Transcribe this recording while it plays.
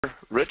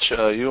Rich,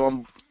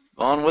 you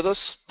on with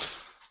us?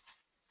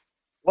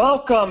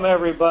 Welcome,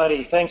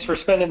 everybody. Thanks for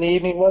spending the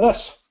evening with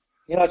us.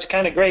 It's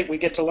kind of great we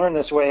get to learn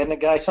this way.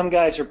 And some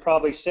guys are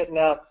probably sitting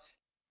out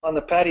on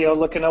the patio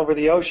looking over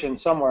the ocean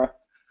somewhere.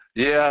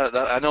 Yeah,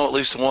 I know at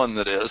least one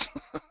that is.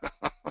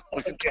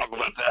 We can talk Okay.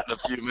 about that in a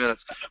few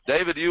minutes.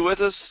 David, you with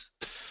us?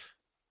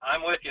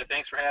 I'm with you.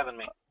 Thanks for having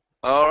me.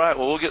 All right,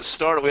 well, we'll get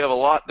started. We have a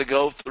lot to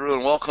go through,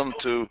 and welcome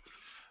to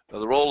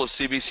the role of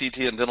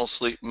CBCT in dental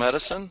sleep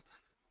medicine.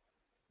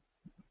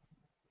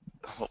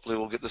 Hopefully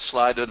we'll get the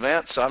slide to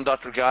advance. I'm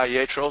Dr. Guy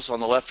Yatros on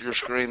the left of your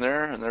screen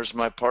there, and there's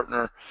my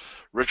partner,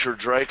 Richard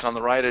Drake, on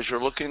the right as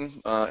you're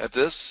looking at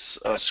this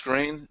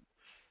screen.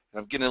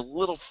 I'm getting a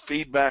little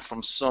feedback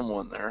from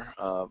someone there.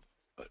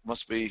 It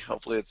must be,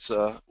 hopefully it's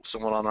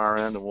someone on our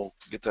end, and we'll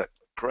get that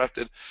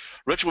corrected.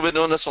 Rich, we've been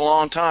doing this a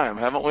long time,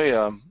 haven't we?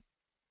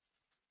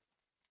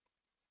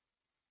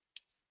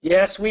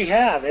 Yes, we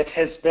have. It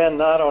has been,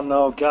 I don't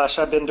know, gosh,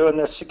 I've been doing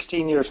this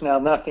 16 years now,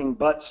 nothing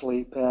but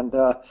sleep. And,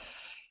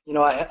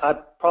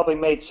 I've probably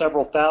made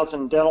several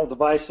thousand dental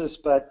devices,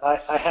 but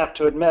I have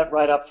to admit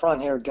right up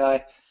front here,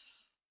 Guy,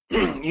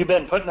 you've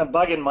been putting a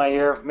bug in my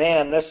ear.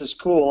 Man, this is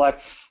cool. I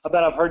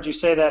bet I've heard you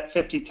say that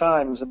 50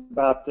 times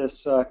about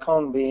this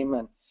cone beam,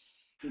 and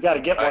you got to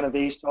get I, one of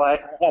these. So I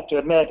have to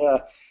admit,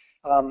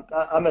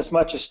 I'm as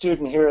much a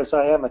student here as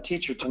I am a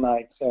teacher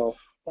tonight. So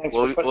thanks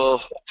for putting.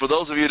 well, for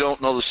those of you who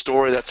don't know the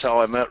story, that's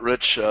how I met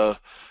Rich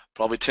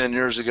probably 10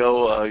 years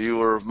ago. You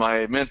were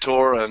my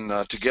mentor,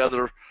 and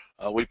together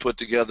we put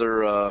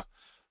together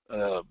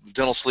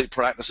dental sleep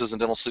practices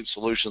and dental sleep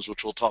solutions,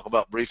 which we'll talk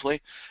about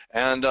briefly.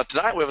 And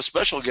tonight we have a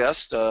special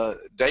guest,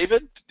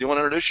 David. Do you want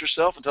to introduce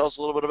yourself and tell us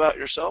a little bit about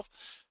yourself?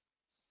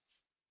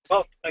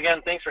 Well,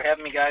 again, thanks for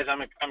having me, guys.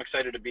 I'm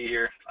excited to be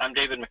here. I'm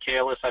David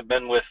Michaelis. I've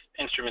been with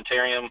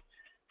Instrumentarium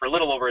for a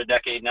little over a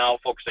decade now,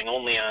 focusing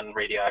only on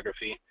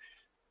radiography.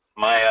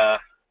 My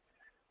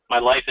my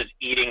life is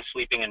eating,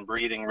 sleeping, and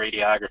breathing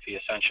radiography,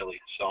 essentially.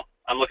 So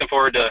I'm looking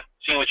forward to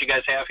seeing what you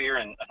guys have here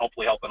and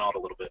hopefully helping out a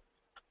little bit.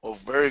 Well,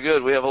 very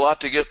good. We have a lot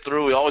to get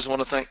through. We always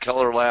want to thank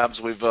Keller Labs.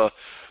 We've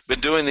been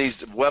doing these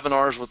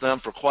webinars with them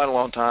for quite a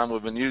long time.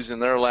 We've been using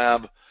their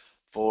lab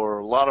for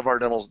a lot of our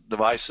dental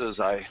devices.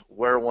 I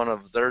wear one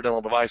of their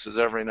dental devices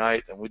every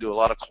night, and we do a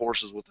lot of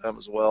courses with them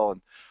as well.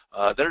 And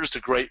they're just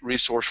a great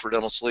resource for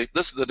dental sleep.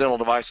 This is the dental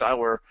device I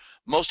wear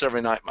most every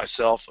night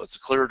myself. It's a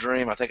Clear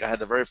Dream. I think I had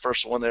the very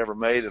first one they ever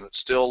made, and it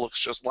still looks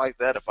just like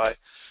that if I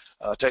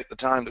take the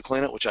time to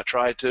clean it, which I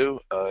try to.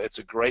 It's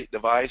a great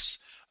device.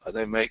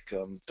 They make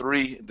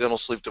 3 dental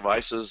sleep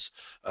devices.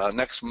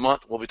 Next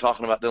month we'll be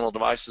talking about dental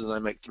devices, and they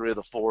make 3 of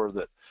the 4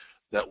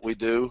 that we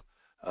do.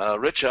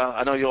 Rich,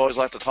 I know you always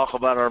like to talk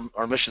about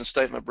our mission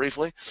statement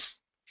briefly.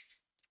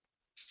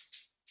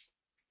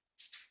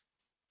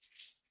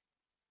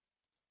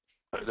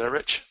 Are you there,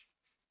 Rich?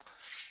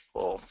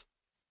 Well,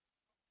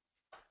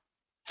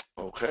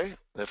 okay.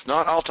 If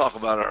not, I'll talk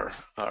about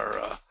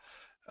our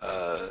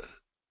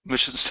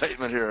mission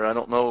statement here. I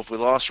don't know if we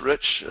lost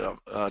Rich.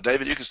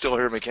 David, you can still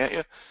hear me, can't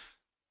you?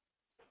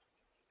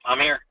 I'm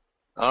here.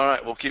 All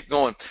right, we'll keep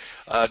going.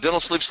 Dental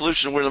Sleep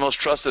Solution, we're the most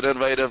trusted,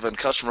 innovative, and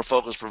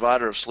customer-focused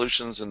provider of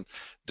solutions in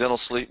dental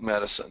sleep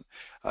medicine.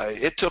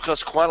 It took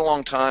us quite a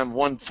long time,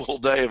 one full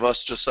day of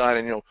us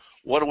deciding,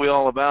 what are we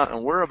all about?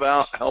 And we're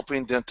about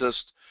helping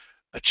dentists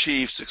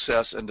achieve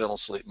success in dental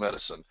sleep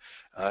medicine.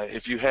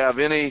 If you have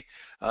any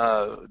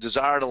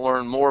desire to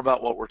learn more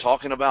about what we're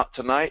talking about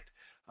tonight,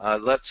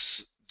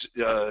 let's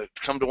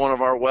come to one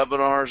of our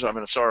webinars.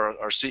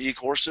 Our CE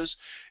courses.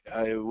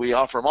 We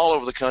offer them all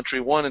over the country,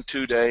 1- and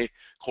 2-day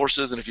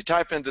courses. And if you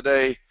type in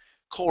today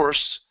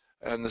course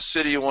and the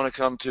city you want to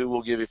come to,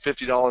 we'll give you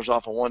 $50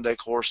 off a 1-day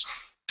course,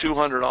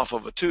 $200 off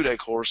of a 2-day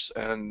course.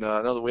 And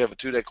I know that we have a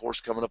 2-day course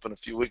coming up in a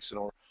few weeks in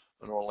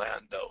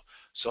Orlando.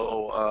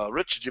 So,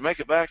 Rich, did you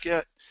make it back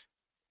yet?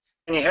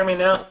 Can you hear me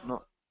now?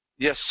 No.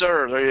 Yes,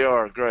 sir. There you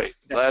are. Great.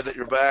 Glad that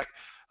you're back.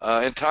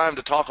 In time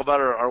to talk about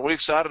are we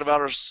excited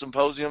about our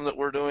symposium that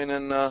we're doing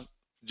in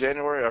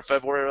January or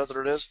February,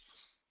 rather it is?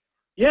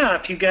 Yeah,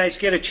 if you guys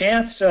get a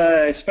chance,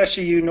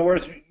 especially you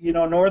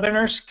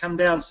Northerners, come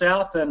down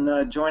south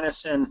and join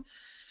us in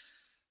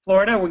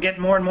Florida. We're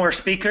getting more and more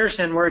speakers,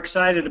 and we're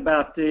excited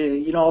about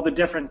all the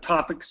different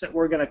topics that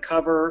we're going to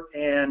cover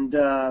and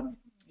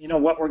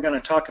what we're going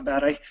to talk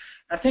about.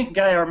 I think,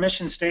 Guy, our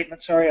mission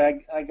statement.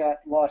 Sorry, I got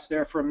lost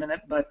there for a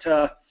minute, but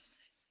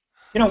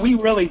we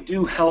really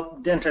do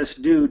help dentists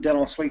do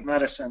dental sleep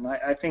medicine.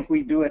 I think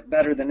we do it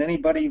better than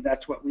anybody.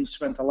 That's what we've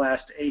spent the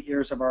last 8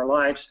 years of our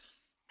lives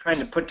trying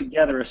to put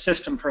together a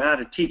system for how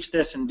to teach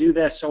this and do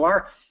this. So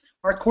our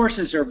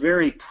courses are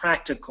very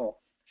practical.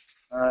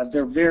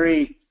 They're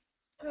very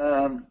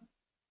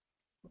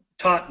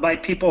taught by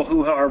people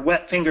who are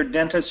wet-fingered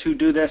dentists who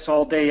do this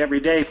all day, every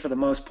day for the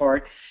most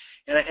part.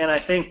 And I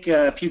think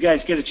if you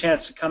guys get a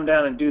chance to come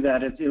down and do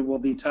that, it will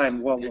be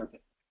time well worth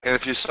it. And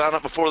if you sign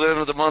up before the end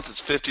of the month,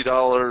 it's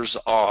 $50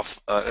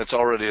 off. It's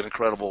already an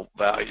incredible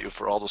value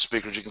for all the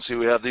speakers. You can see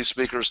we have these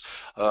speakers,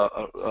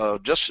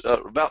 just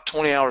about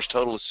 20 hours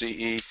total of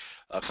CE.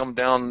 Come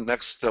down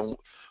next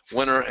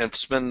winter and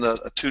spend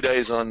 2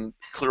 days on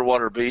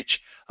Clearwater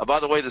Beach. By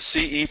the way, the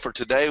CE for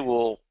today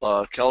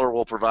Keller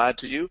will provide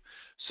to you.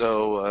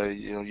 So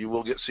you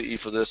will get CE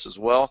for this as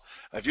well.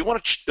 If you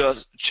want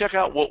to check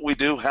out what we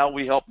do, how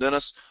we help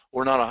dentists,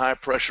 we're not a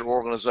high-pressure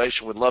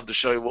organization. We'd love to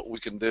show you what we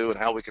can do and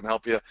how we can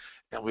help you.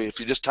 And if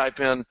you just type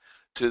in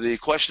to the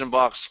question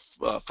box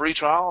free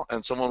trial,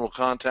 and someone will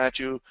contact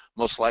you,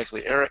 most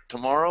likely Eric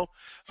tomorrow,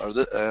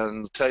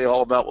 and tell you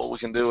all about what we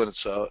can do. And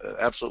it's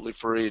absolutely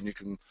free, and you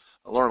can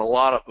learn a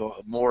lot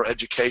of more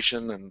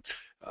education and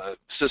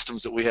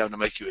systems that we have to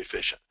make you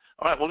efficient.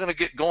 All right, we're going to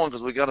get going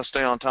because we got to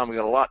stay on time. We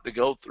got a lot to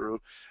go through,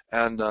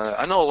 and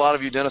I know a lot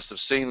of you dentists have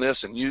seen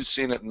this, and you've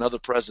seen it in other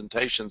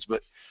presentations,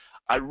 but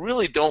I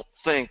really don't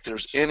think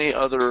there's any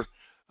other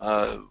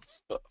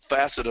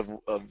facet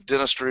of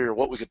dentistry or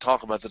what we could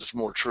talk about that is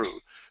more true.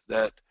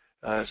 That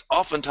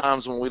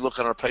oftentimes when we look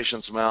at our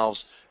patients'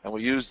 mouths and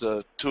we use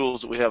the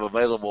tools that we have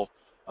available,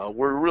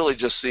 we're really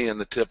just seeing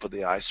the tip of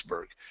the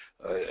iceberg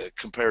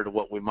compared to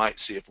what we might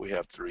see if we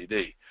have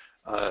 3D.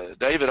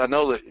 David, I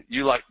know that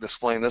you like to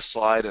explain this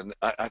slide, and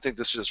I think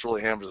this just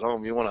really hammers it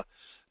home. You want to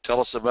tell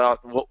us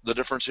about what the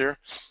difference here?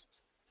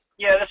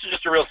 Yeah, this is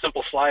just a real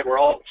simple slide. We're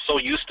all so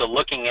used to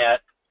looking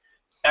at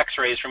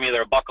x-rays from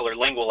either a buccal or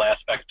lingual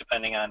aspect,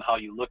 depending on how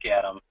you look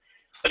at them.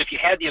 But if you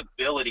had the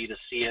ability to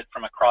see it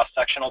from a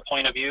cross-sectional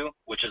point of view,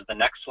 which is the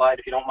next slide,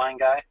 if you don't mind,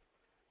 Guy,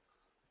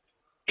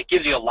 it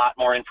gives you a lot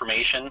more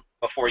information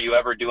before you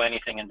ever do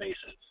anything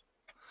invasive.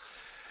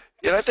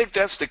 Yeah, I think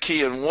that's the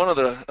key. And one of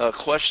the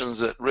questions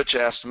that Rich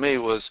asked me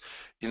was,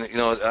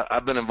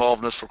 I've been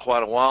involved in this for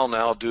quite a while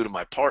now due to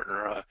my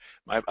partner.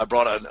 I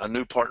brought a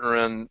new partner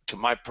in to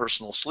my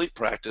personal sleep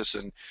practice,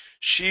 and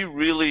she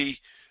really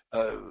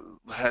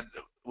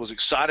was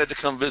excited to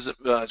come visit,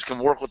 to come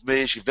work with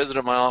me. She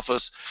visited my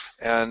office,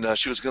 and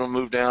she was going to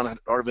move down. Had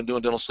already been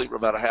doing dental sleep for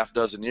about a half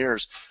dozen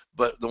years.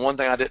 But the one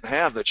thing I didn't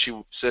have that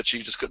she said she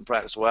just couldn't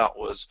practice without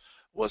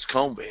was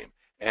cone beam.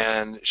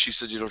 And she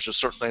said, there's just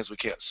certain things we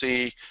can't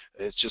see.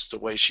 It's just the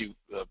way she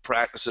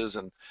practices.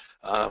 And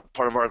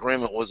part of our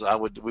agreement was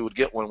we would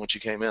get one when she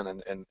came in,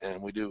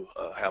 and we do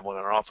have one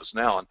in our office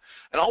now. And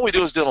all we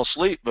do is dental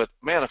sleep. But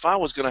man, if I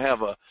was going to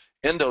have a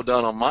endo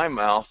done on my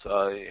mouth,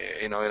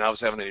 and I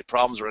was having any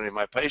problems or any of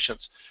my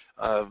patients,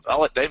 I'll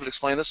let David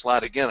explain this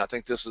slide again. I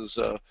think this is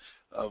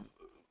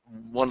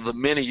one of the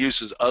many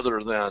uses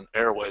other than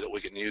airway that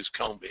we can use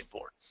cone beam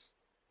for.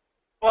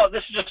 Well,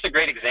 this is just a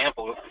great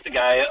example,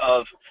 Guy,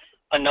 of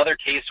another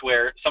case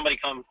where somebody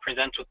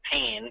presents with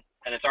pain,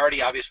 and it's already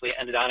obviously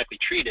endodontically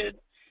treated.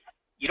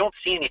 You don't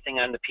see anything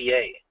on the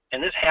PA.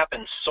 And this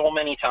happens so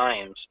many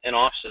times in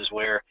offices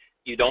where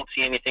you don't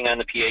see anything on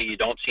the PA, you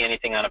don't see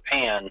anything on a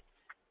pan.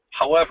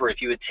 However,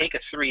 if you would take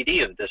a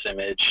 3D of this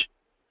image,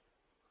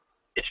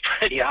 it's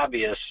pretty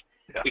obvious.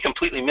 Yeah. We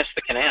completely missed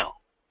the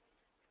canal.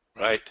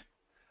 Right.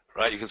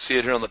 You can see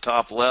it here on the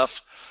top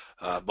left.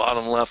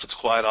 Bottom left, it's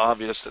quite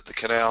obvious that the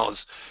canal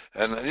is,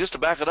 and just to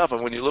back it up,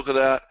 and when you look at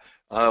that,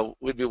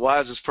 we'd be, why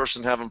is this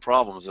person having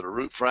problems? Is it a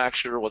root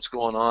fracture? What's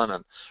going on?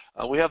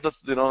 And we have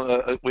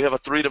we have a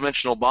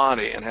three-dimensional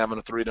body, and having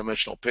a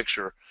three-dimensional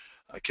picture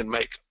can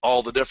make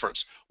all the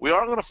difference. We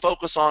are going to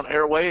focus on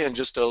airway in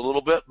just a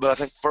little bit, but I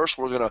think first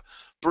we're going to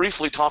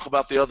briefly talk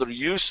about the other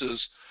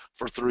uses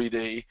for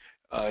 3D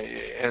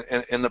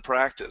in the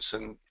practice.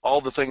 And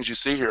all the things you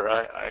see here,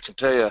 I can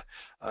tell you,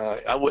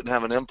 I wouldn't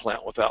have an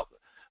implant without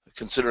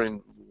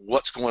considering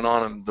what's going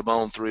on in the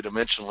bone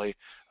three-dimensionally.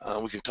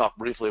 We can talk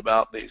briefly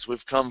about these.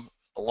 We've come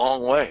a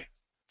long way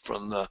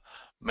from the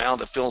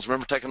mounted films.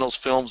 Remember taking those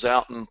films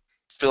out and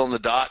filling the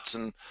dots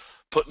and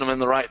putting them in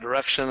the right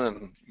direction,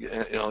 and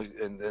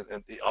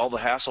all the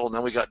hassle. And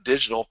then we got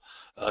digital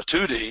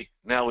 2D.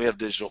 Now we have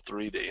digital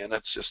 3D, and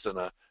that's just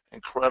an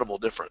incredible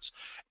difference.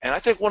 And I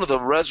think one of the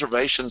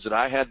reservations that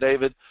I had,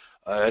 David,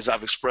 as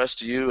I've expressed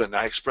to you, and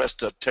I expressed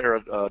to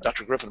Tara,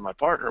 Dr. Griffin, my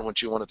partner, when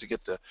she wanted to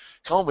get the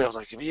cone beam, I was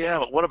like, yeah,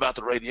 but what about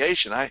the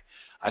radiation? I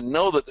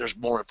know that there's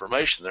more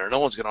information there. No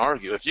one's going to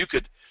argue.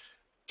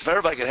 If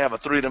everybody could have a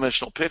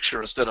three-dimensional picture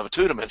instead of a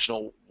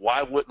two-dimensional,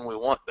 why wouldn't we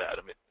want that?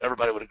 I mean,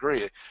 everybody would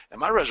agree. And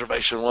my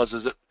reservation was,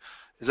 is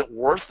it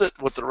worth it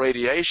with the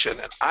radiation?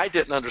 And I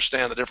didn't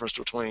understand the difference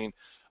between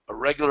a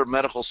regular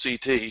medical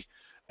CT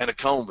and a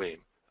cone beam,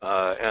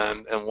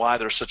 and why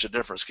there's such a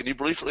difference. Can you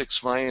briefly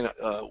explain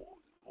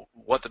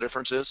what the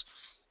difference is?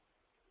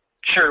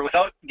 Sure.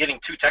 Without getting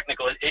too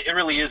technical, it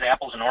really is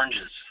apples and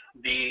oranges.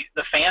 The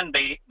fan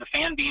beam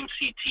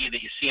CT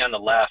that you see on the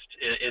left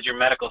is your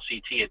medical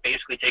CT. It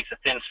basically takes a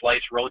thin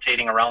slice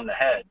rotating around the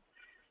head.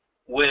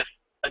 With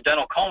a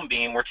dental cone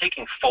beam, we're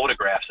taking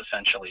photographs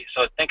essentially.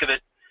 So think of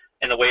it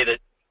in the way that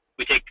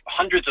we take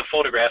hundreds of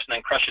photographs and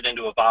then crush it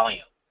into a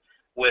volume.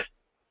 With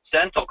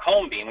dental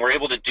cone beam, we're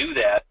able to do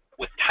that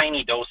with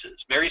tiny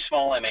doses, very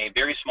small MA,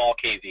 very small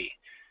KV,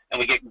 and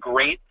we get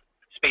great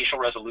spatial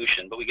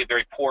resolution, but we get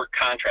very poor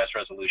contrast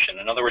resolution.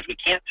 In other words, we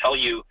can't tell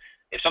you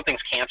if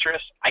something's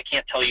cancerous. I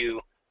can't tell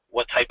you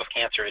what type of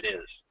cancer it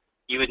is.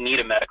 You would need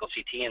a medical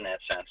CT in that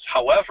sense.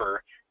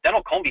 However,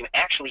 dental cone beam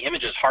actually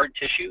images hard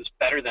tissues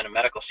better than a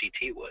medical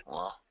CT would.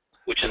 Wow.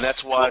 which And is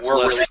that's why what it's we're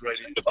really less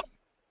concerned about.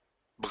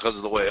 because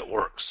of the way it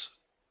works,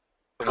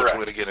 which we're Correct.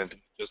 going to get into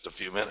in just a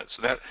few minutes.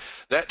 And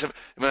I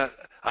mean,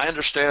 I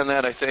understand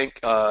that, I think,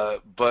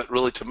 but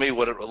really to me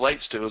what it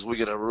relates to is we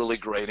get a really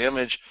great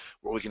image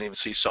where we can even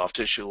see soft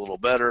tissue a little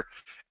better,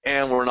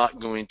 and we're not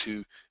going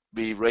to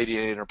be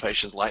radiating our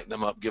patients, lighting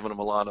them up, giving them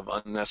a lot of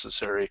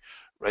unnecessary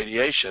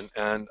radiation.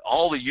 And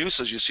all the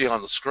uses you see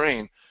on the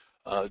screen,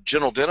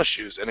 general dentist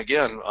use, and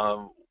again,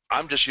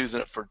 I'm just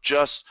using it for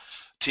just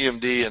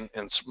TMD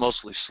and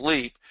mostly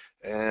sleep,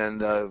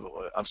 and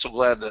I'm so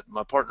glad that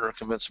my partner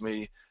convinced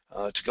me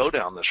to go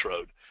down this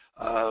road.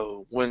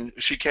 When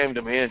she came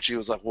to me and she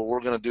was like, well,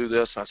 we're going to do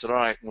this, and I said, all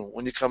right,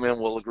 when you come in,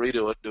 we'll agree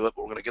to it, do it,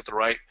 but we're going to get the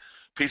right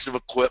piece of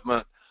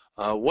equipment.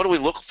 What do we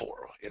look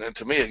for? And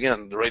to me,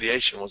 again, the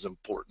radiation was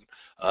important.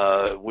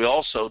 We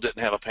also didn't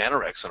have a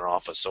Panorex in our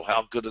office, so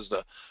how good is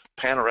the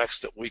Panorex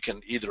that we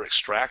can either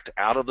extract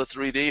out of the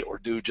 3D or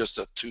do just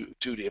a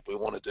 2D if we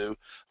want to do.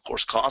 Of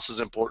course, cost is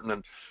important,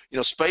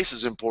 and space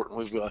is important.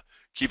 We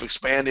keep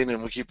expanding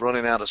and we keep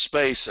running out of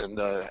space, and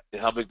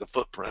how big the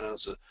footprint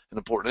is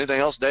important.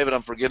 Anything else, David,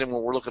 I'm forgetting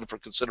when we're looking for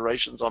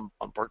considerations on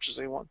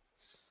purchasing one?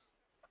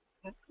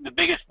 The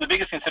biggest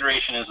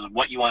consideration is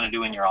what you want to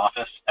do in your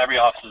office. Every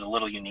office is a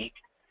little unique.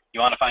 You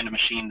want to find a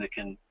machine that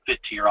can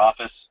fit to your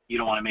office. You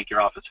don't want to make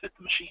your office fit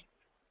the machine.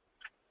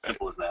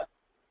 Simple as that.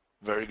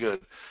 Very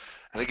good.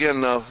 And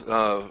again,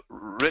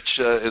 Rich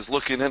is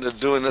looking into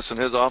doing this in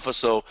his office,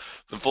 so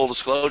in full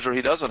disclosure,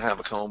 he doesn't have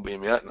a cone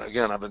beam yet. And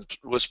again, I've been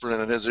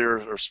whispering in his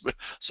ear,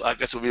 so I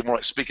guess it would be more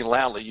like speaking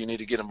loudly. You need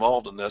to get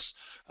involved in this,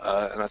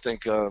 and I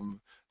think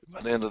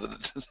by the end of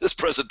this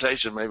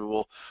presentation, maybe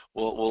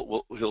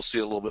he'll see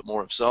a little bit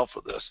more himself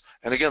with this.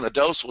 And again, the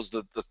dose was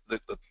the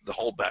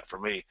holdback for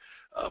me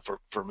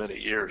for many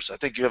years. I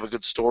think you have a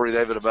good story,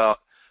 David, about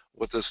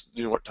with this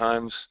New York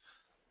Times.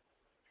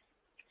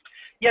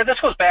 Yeah, this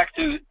goes back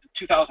to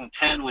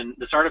 2010 when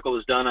this article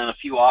was done on a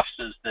few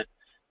offices that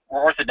were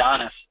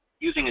orthodontists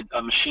using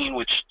a machine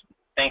which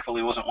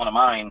thankfully wasn't one of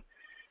mine,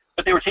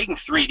 but they were taking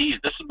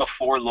 3Ds. This is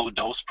before low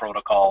dose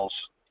protocols,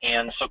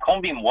 and so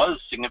cone beam was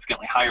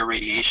significantly higher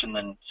radiation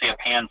than, say, a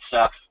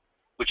pan-ceph,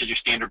 which is your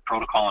standard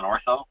protocol in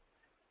ortho,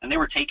 and they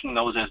were taking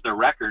those as their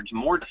records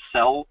more to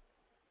sell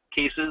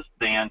cases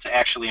than to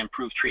actually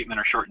improve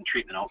treatment or shorten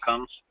treatment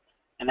outcomes,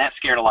 and that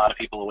scared a lot of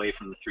people away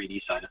from the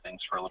 3D side of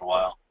things for a little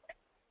while.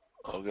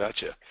 Oh,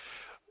 gotcha.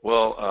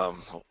 Well,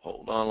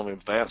 hold on. Let me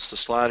advance the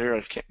slide here.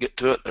 I can't get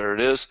to it. There it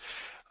is.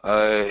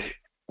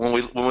 When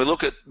we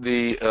look at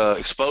the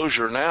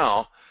exposure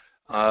now,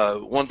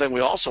 one thing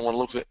we also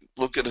want to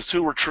look at is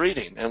who we're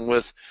treating. And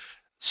with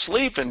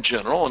sleep in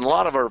general, and a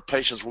lot of our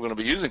patients we're going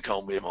to be using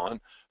cone beam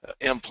on,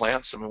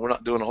 implants. I mean, we're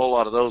not doing a whole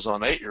lot of those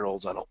on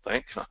 8-year-olds, I don't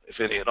think.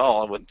 If any at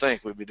all, I wouldn't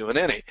think we'd be doing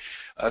any.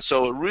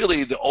 So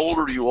really, the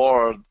older you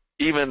are,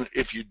 even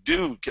if you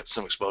do get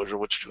some exposure,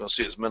 which you're going to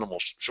see is minimal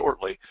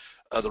shortly,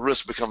 the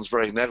risk becomes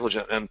very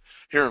negligent. And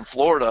here in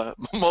Florida,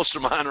 most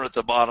of mine are at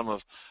the bottom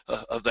of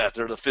that.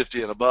 They're the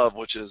 50 and above,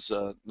 which is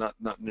not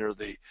near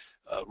the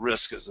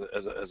risk as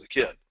a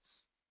kid.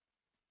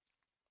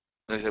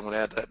 Anything want to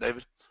add to that,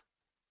 David?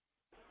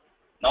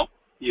 Nope,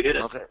 you hit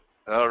it. Okay.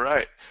 All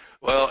right.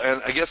 Well,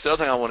 and I guess the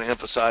other thing I want to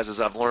emphasize as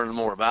I've learned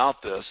more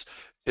about this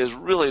is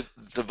really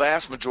the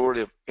vast majority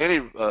of any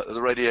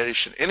the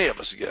radiation any of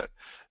us get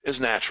is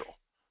natural,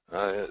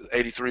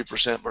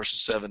 83% versus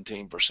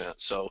 17%.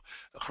 So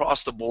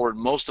across the board,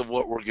 most of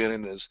what we're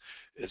getting is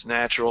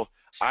natural.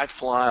 I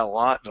fly a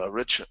lot.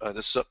 Rich, this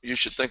is something you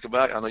should think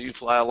about. I know you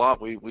fly a lot.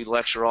 We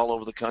lecture all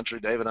over the country.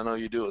 David, I know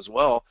you do as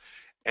well.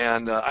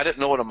 And I didn't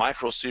know what a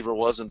microsiever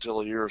was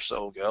until a year or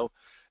so ago.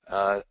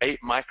 8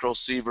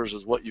 microsieverts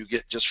is what you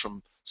get just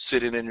from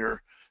sitting in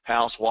your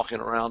house, walking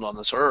around on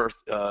this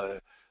earth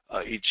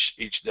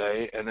each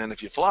day. And then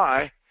if you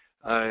fly,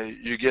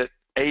 you get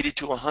 80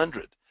 to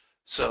 100.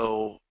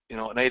 So, an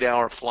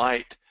 8-hour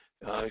flight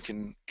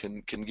can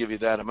give you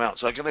that amount.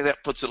 So I think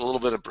that puts it a little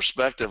bit in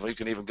perspective. You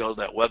can even go to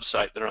that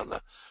website there on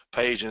the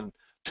page and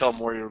tell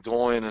them where you're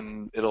going,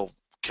 and it'll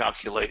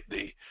calculate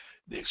the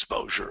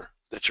exposure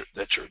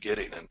that you're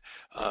getting. And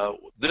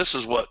this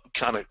is what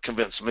kind of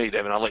convinced me,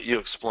 David. I'll let you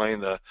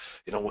explain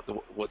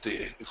what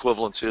the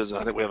equivalence is, and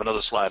I think we have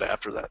another slide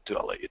after that too.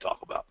 I'll let you talk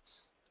about.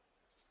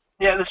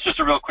 Yeah, this is just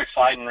a real quick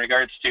slide in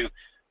regards to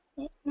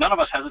none of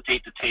us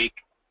hesitate to take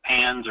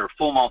pans or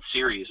full mouth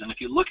series, and if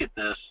you look at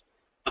this,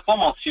 the full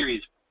mouth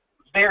series,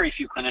 very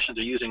few clinicians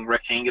are using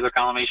rectangular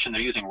collimation.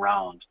 They're using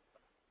round.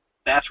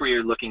 That's where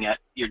you're looking at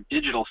your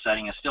digital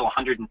setting is still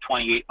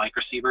 128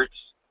 microsieverts.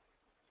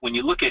 When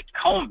you look at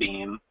cone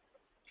beam,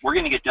 we're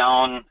going to get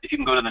down, if you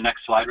can go to the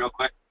next slide real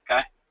quick,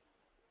 okay?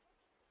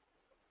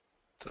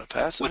 Did I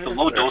pass it? With the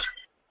low dose.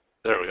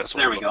 There we go.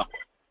 There we go.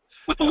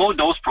 With the low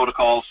dose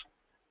protocols,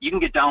 you can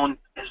get down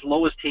as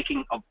low as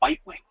taking a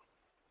bite wing.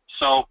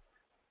 So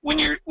when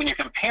you're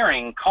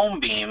comparing cone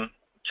beam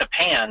to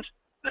pans,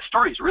 the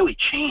story's really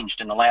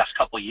changed in the last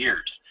couple of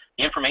years.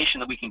 The information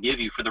that we can give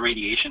you for the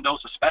radiation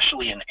dose,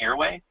 especially in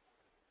airway,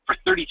 for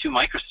 32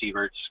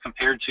 microsieverts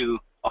compared to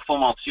a full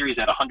mouth series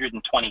at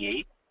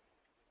 128,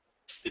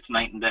 it's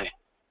night and day.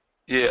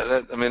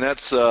 Yeah, I mean,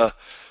 that's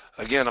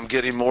again, I'm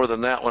getting more than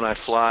that when I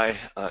fly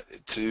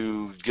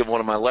to give one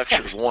of my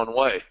lectures one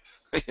way.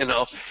 You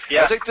know, and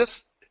I Yeah, think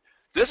this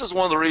is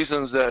one of the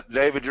reasons that,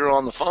 David, you're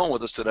on the phone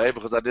with us today,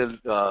 because I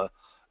did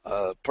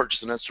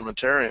purchase an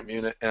instrumentarium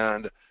unit,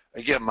 and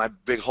again, my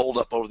big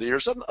holdup over the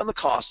years, and the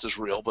cost is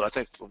real, but I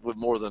think we're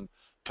more than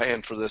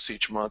paying for this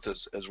each month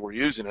as we're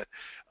using it.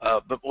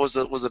 But was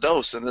the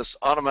dose, and this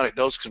automatic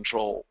dose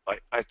control,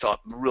 I thought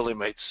really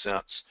made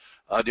sense.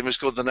 Do you want me to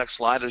go to the next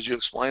slide as you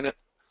explain it?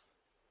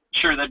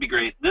 sure, that'd be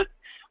great. This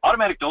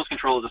automatic dose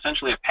control is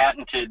essentially a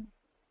patented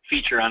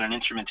feature on an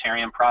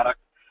instrumentarium product.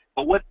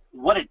 But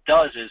what it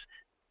does is,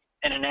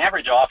 in an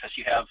average office,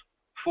 you have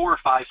 4 or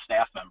 5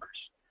 staff members.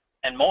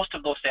 And most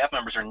of those staff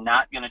members are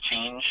not going to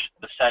change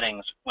the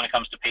settings when it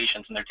comes to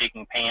patients and they're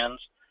taking PANs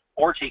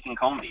or taking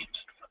cone beams.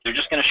 They're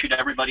just going to shoot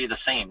everybody the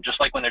same. Just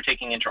like when they're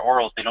taking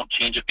intraorals, they don't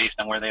change it based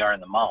on where they are in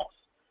the mouth.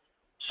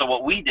 So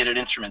what we did at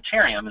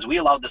Instrumentarium is we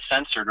allowed the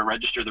sensor to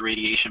register the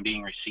radiation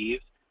being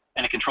received,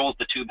 and it controls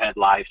the tube head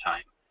live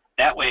time.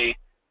 That way,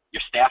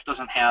 your staff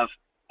doesn't have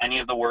any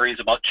of the worries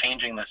about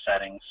changing the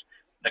settings.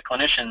 The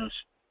clinicians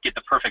get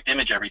the perfect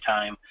image every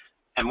time.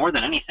 And more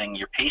than anything,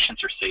 your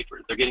patients are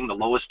safer. They're getting the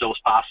lowest dose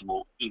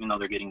possible, even though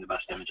they're getting the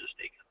best images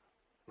taken.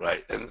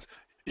 Right, and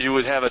you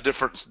would have a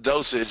different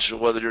dosage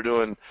whether you're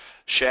doing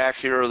Shaq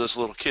here or this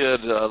little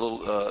kid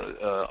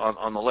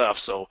on the left.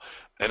 So,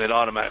 and it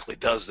automatically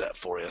does that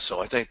for you. So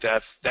I think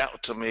that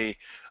to me,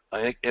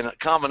 I think in a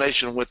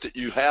combination with that,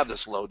 you have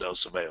this low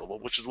dose available,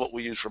 which is what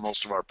we use for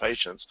most of our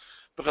patients.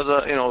 Because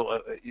I'm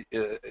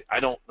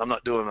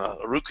not doing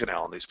a root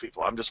canal on these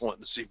people. I'm just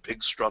wanting to see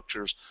big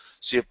structures,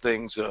 see if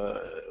things.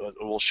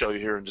 We'll show you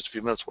here in just a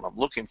few minutes what I'm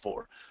looking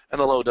for, and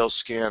the low dose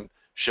scan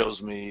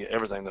shows me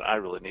everything that I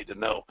really need to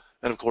know.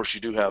 And of course,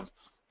 you do have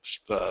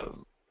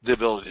the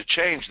ability to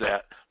change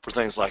that for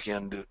things like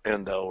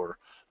endo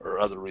or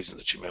other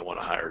reasons that you may want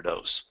a higher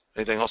dose.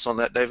 Anything else on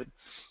that, David?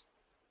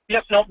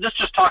 Yep, no, this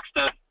just talks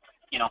to,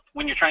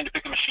 when you're trying to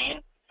pick a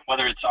machine,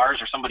 whether it's ours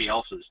or somebody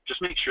else's,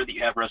 just make sure that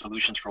you have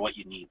resolutions for what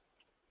you need.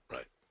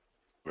 Right.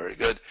 Very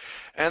good.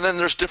 And then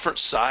there's different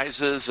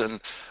sizes and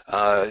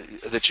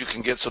that you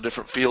can get, so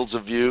different fields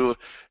of view.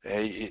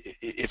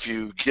 If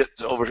you get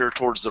over here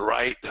towards the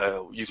right,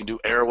 you can do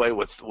airway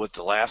with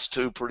the last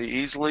two pretty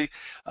easily.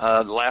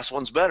 The last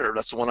one's better.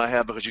 That's the one I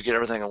have because you get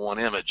everything in one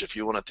image. If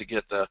you wanted to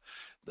get the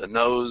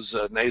nose,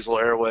 nasal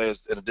airway,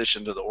 in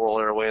addition to the oral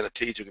airway and the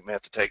teeth, you may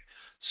have to take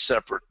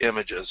separate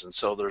images. And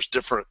so there's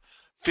different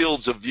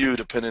fields of view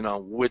depending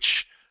on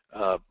which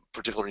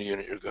particular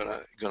unit you're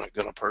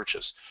gonna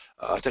purchase.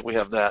 I think we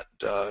have that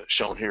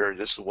shown here.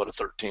 This is what a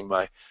 13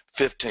 by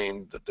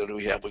 15 that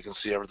we have. We can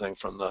see everything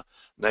from the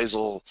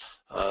nasal,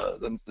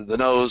 the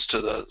nose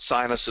to the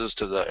sinuses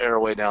to the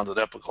airway down to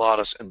the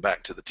epiglottis and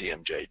back to the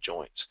TMJ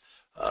joints.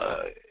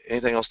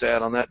 Anything else to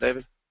add on that,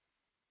 David?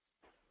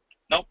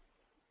 Nope.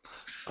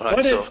 All right,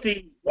 what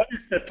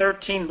is the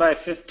 13 by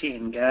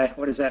 15, Guy?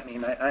 What does that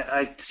mean?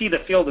 I see the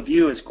field of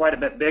view is quite a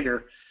bit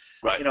bigger.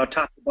 Right.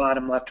 Top to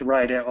bottom, left to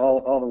right,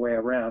 all the way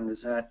around.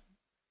 Is that?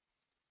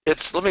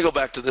 Let me go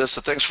back to this.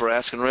 So thanks for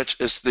asking, Rich.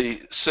 It's the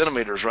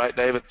centimeters, right,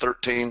 David?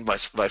 13 by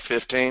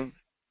 15?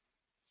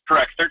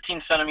 Correct.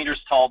 13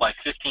 centimeters tall by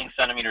 15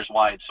 centimeters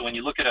wide. So when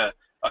you look at a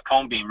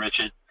cone beam,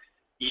 Rich,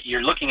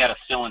 you're looking at a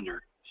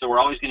cylinder. So we're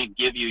always going to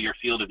give you your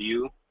field of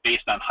view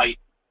based on height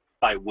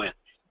by width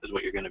is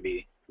what you're going to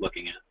be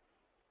looking at.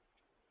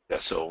 Yeah,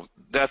 so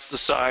that's the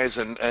size,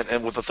 and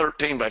with a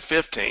 13 by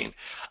 15,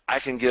 I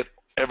can get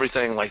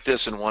everything like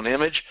this in one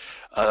image.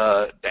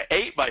 The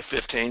 8 by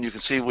 15, you can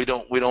see we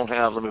don't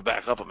have. Let me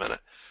back up a minute.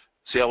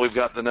 See how we've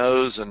got the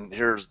nose, and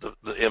here's the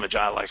image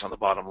I like on the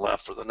bottom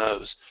left for the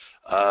nose.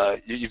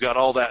 You've got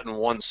all that in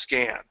one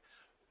scan.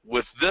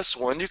 With this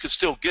one, you could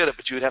still get it,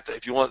 but you would have to,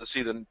 if you wanted to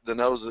see the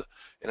nose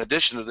in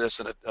addition to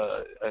this, and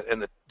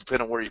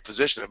depending on where you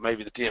position it,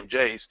 maybe the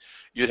TMJs,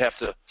 you'd have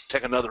to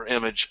take another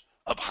image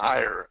up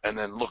higher and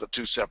then look at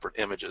two separate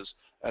images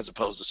as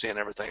opposed to seeing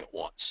everything at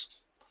once.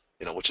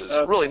 Which is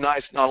really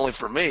nice, not only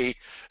for me,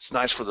 it's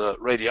nice for the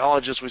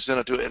radiologist we send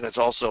it to, and it's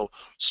also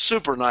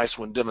super nice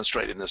when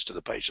demonstrating this to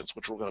the patients,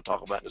 which we're going to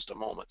talk about in just a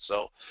moment.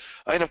 So,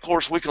 and of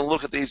course, we can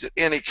look at these at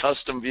any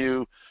custom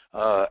view,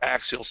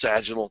 axial,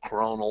 sagittal,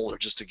 coronal, or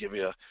just to give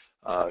you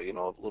a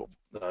little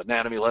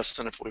anatomy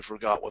lesson if we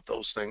forgot what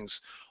those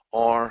things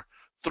are.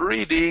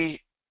 3D,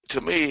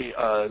 to me,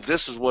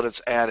 this is what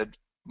it's added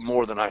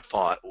more than I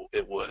thought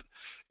it would.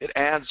 It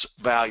adds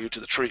value to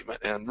the treatment.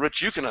 And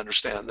Rich, you can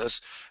understand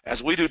this.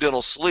 As we do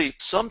dental sleep,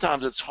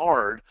 sometimes it's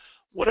hard,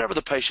 whatever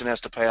the patient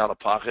has to pay out of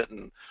pocket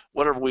and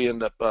whatever we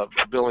end up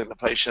billing the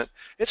patient,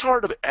 it's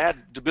hard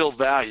to build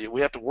value.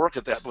 We have to work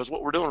at that because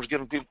what we're doing is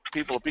giving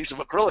people a piece of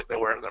acrylic they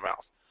wear in their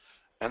mouth.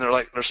 And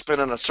they're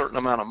spending a certain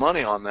amount of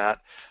money on that.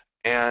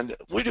 And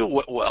we do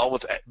well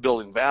with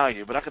building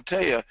value, but I can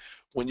tell you,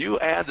 when you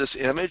add this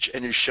image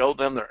and you show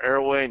them their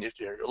airway and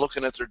you're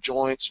looking at their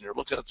joints and you're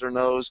looking at their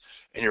nose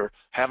and you're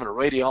having a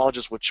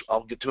radiologist, which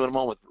I'll get to in a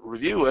moment,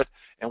 review it,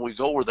 and we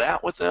go over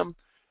that with them,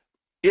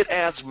 it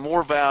adds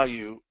more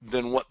value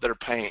than what they're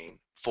paying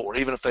for,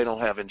 even if they don't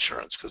have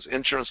insurance, because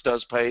insurance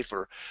does pay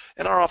for,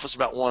 in our office,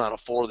 about 1 out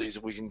of 4 of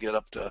these, we can get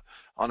up to,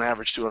 on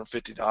average,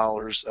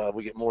 $250.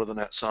 We get more than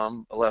that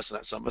some, less than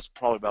that some. That's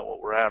probably about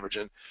what we're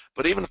averaging.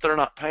 But even if they're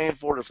not paying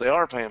for it, if they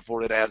are paying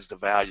for it, it adds to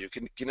value.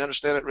 Can you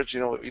understand it, Rich? You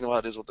know how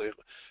it is with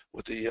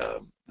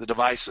the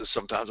devices.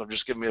 Sometimes I'm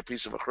just giving me a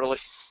piece of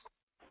acrylic.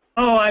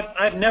 Oh,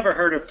 I've never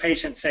heard a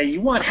patient say, "You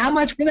want how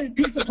much for that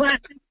piece of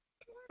plastic?"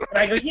 And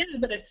I go, "Yeah,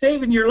 but it's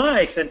saving your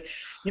life." And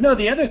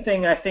the other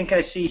thing I think I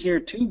see here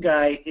too,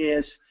 Guy,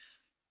 is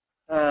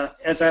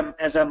as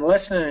I'm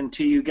listening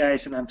to you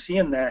guys and I'm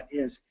seeing that,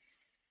 is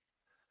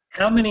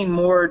how many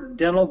more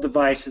dental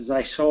devices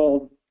I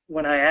sold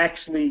when I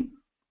actually,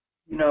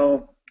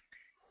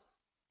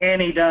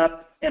 anteed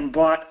up and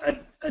bought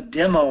a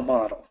demo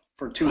model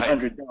for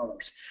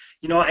 $200.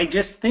 I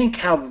just think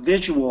how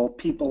visual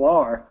people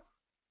are.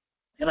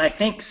 And I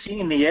think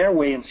seeing the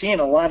airway and seeing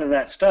a lot of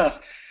that stuff,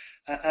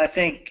 I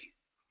think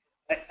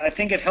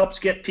it helps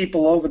get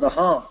people over the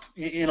hump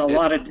in a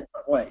lot of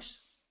different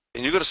ways.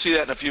 And you're going to see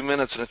that in a few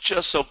minutes, and it's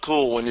just so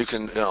cool when you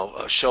can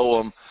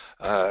show them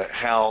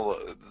how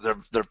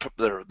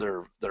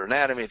their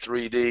anatomy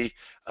 3D.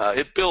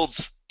 It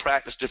builds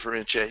practice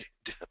differentiation.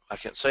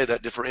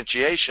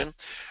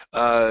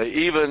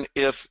 Even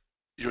if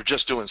you're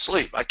just doing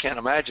sleep. I can't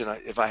imagine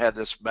if I had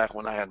this back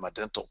when I had my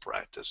dental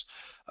practice.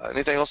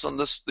 Anything else on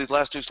these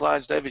last 2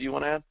 slides, David, you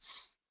want to add?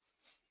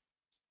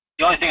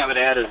 The only thing I would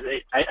add is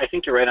I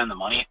think you're right on the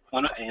money.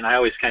 And I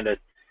always kind of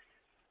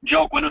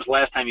joke, when was the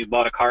last time you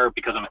bought a car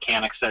because a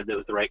mechanic said that it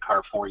was the right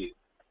car for you?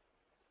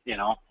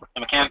 The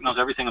mechanic knows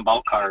everything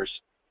about cars,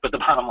 but the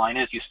bottom line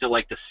is you still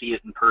like to see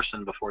it in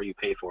person before you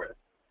pay for it.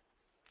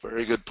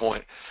 Very good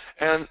point.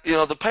 And,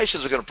 the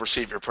patients are going to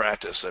perceive your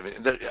practice. I mean,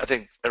 I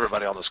think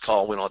everybody on this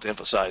call, we don't have to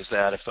emphasize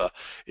that.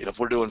 If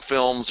we're doing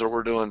films or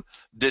we're doing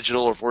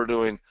digital, or if we're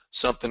doing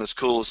something as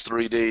cool as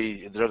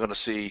 3D, they're going to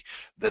see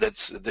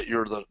that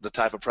you're the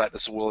type of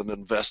practice willing to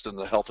invest in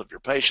the health of your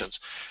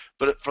patients.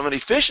 But from an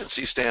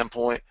efficiency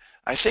standpoint,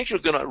 I think you're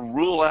going to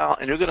rule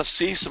out and you're going to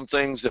see some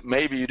things that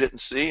maybe you didn't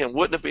see. And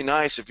wouldn't it be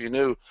nice if you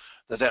knew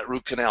that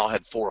root canal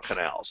had 4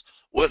 canals?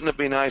 Wouldn't it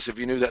be nice if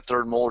you knew that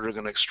third molar you're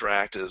going to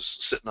extract is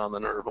sitting on the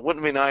nerve? And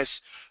wouldn't it be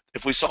nice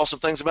if we saw some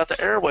things about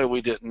the airway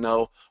we didn't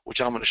know, which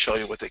I'm going to show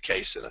you with a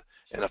case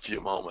in a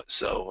few moments.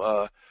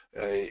 So,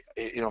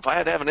 if I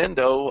had to have an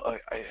endo,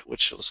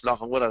 which, let's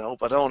knock on wood, I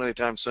hope I don't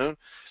anytime soon,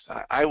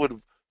 I would,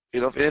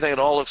 if anything at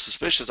all looks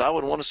suspicious, I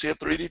would want to see a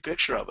 3D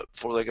picture of it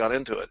before they got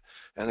into it.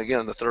 And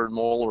again, the third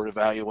molar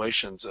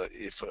evaluations,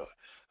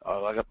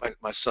 I got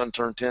my son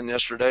turned 10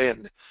 yesterday,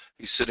 and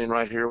he's sitting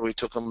right here. We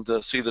took him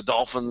to see the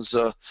dolphins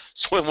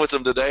swim with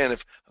him today, and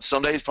if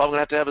someday he's probably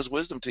going to have his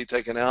wisdom teeth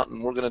taken out,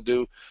 and we're going to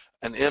do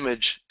an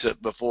image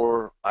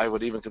before I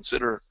would even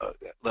consider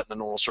letting a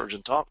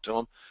neurosurgeon talk to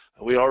him.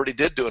 We already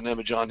did do an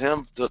image on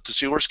him to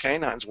see where his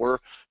canines were,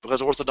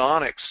 because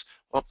orthodontics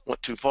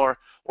went too far.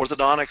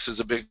 Orthodontics is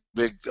a big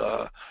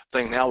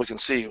thing now. We can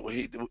see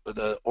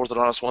the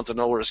orthodontist wants to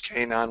know where his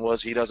canine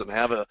was. He doesn't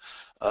have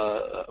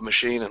a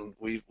machine, and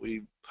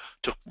we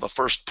took the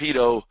first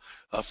pedo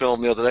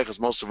film the other day, because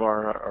most of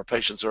our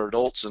patients are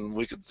adults, and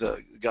we could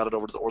got it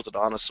over to the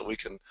orthodontist so we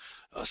can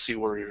see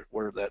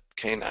where that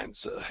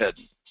canine's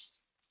heading.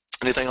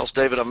 Anything else,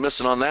 David, I'm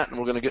missing on that? And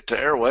we're going to get to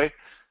airway.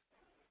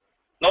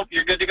 Nope,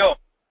 you're good to go.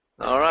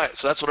 All right,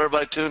 so that's what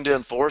everybody tuned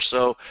in for.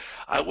 So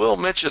I will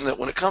mention that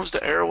when it comes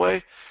to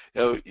airway,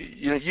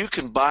 you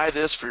can buy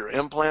this for your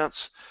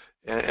implants,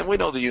 and we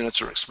know the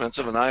units are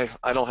expensive, and I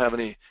don't have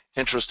any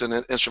interest in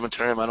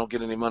instrumentarium. I don't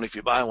get any money if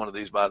you buy one of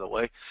these, by the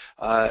way.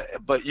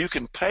 But you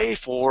can pay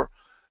for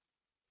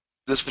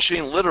this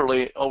machine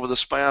literally over the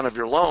span of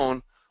your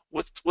loan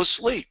with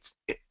sleep.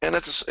 And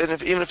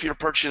even if you're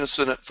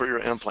purchasing it for your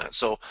implants.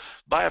 So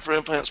buy it for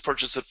implants,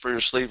 purchase it for your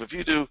sleep. If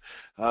you do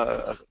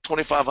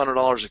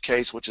 $2,500 a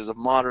case, which is a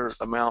moderate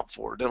amount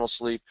for dental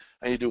sleep,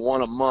 and you do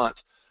one a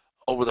month,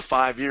 over the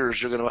 5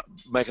 years, you're going to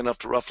make enough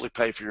to roughly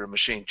pay for your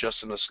machine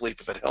just in the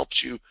sleep. If it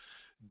helps you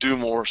do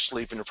more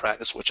sleep in your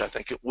practice, which I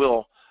think it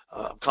will,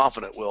 I'm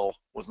confident it will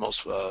with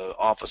most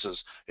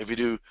offices. If you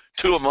do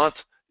 2 a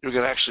month, you're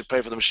going to actually pay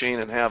for the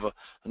machine and have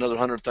another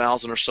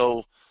 100,000 or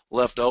so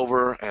left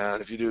over.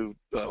 And if you do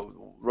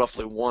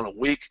roughly 1 a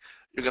week,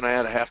 you're going to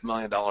add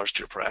 $500,000 to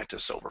your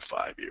practice over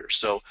 5 years.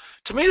 So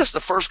to me, that's the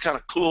first kind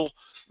of cool,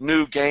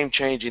 new,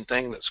 game-changing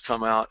thing that's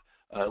come out,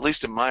 at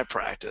least in my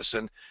practice.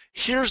 And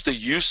here's the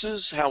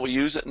uses, how we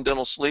use it in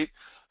dental sleep.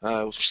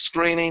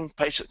 Screening,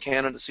 patient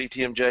candidate,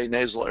 CTMJ,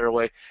 nasal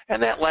airway.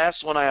 And that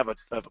last one I have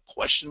a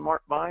question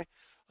mark by,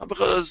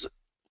 because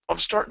I'm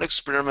starting to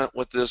experiment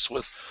with this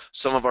with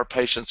some of our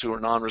patients who are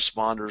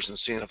non-responders and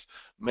seeing if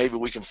maybe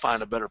we can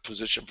find a better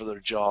position for their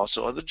jaw.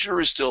 So the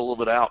jury's still a little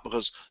bit out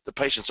because the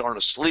patients aren't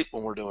asleep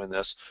when we're doing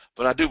this,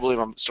 but I do believe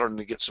I'm starting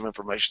to get some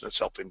information that's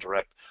helping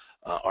direct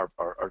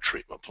our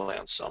treatment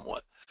plans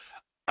somewhat.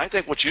 I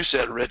think what you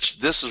said, Rich,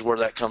 this is where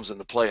that comes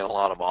into play in a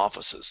lot of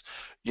offices.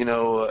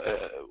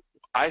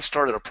 I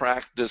started a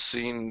practice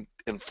scene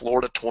in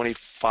Florida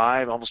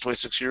 25, almost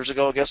 26 years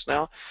ago, I guess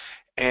now,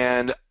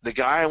 And the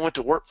guy I went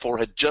to work for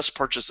had just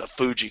purchased a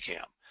Fuji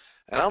cam.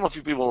 And I don't know if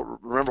you people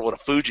remember what a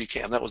Fuji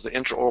cam, that was the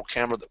intraoral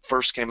camera that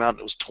first came out, and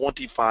it was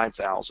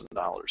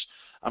 $25,000.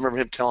 I remember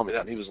him telling me that,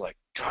 and he was like,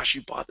 gosh,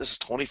 you bought this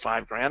at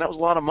 25 grand? That was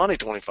a lot of money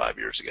 25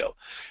 years ago.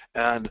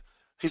 And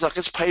he's like,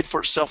 it's paid for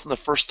itself in the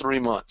first 3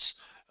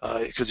 months,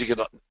 because he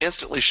could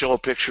instantly show a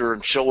picture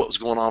and show what was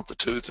going on with the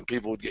tooth, and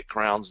people would get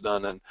crowns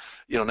done. And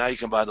now you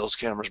can buy those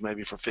cameras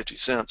maybe for 50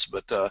 cents,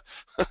 but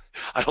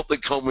I don't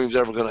think Comoom's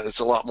ever going to. It's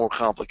a lot more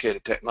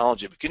complicated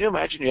technology. But can you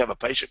imagine you have a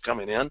patient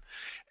coming in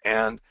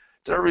and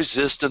they're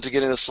resistant to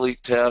getting a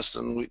sleep test,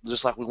 and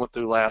just like we went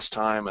through last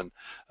time, and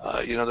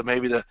that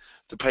maybe the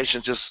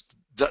patient just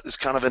is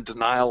kind of in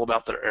denial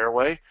about their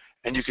airway,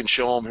 and you can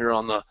show them here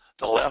on the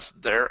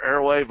left their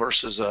airway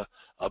versus a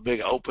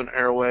big open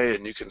airway,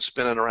 and you can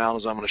spin it around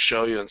as I'm going to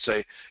show you and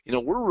say,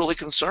 we're really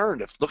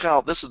concerned. Look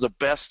how this is the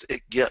best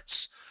it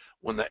gets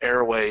when the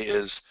airway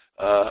is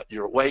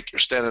you're awake, you're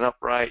standing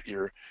upright,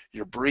 you're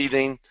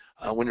breathing.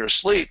 When you're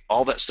asleep,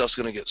 all that stuff's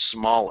going to get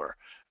smaller.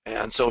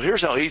 And so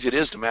here's how easy it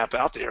is to map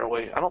out the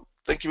airway. I don't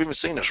think you've even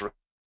seen this.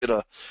 Get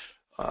a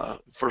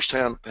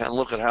first-hand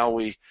look at how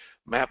we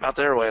map out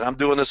the airway. And I'm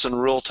doing this in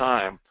real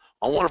time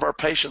on one of our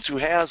patients who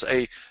has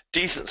a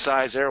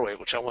decent-sized airway,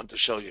 which I wanted to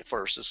show you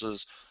first. This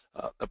is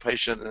a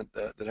patient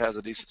that has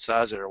a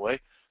decent-sized airway.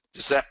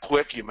 Just that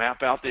quick, you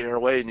map out the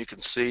airway, and you can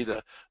see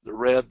the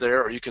red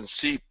there, or you can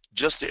see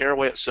just the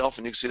airway itself,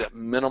 and you can see that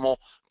minimal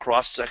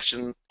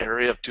cross-section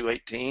area of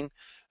 218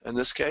 in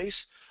this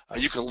case.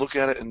 You can look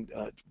at it in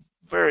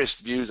various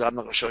views. I'm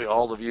not going to show you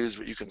all the views,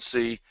 but you can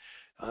see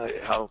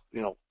how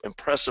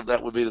impressive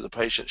that would be to the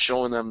patient,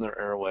 showing them their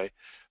airway,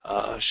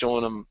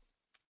 showing them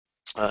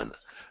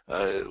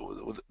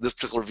with this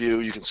particular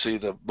view. You can see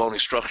the bony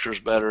structures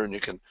better, and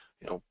you can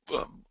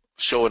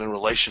show it in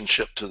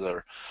relationship to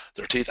their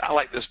teeth. I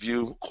like this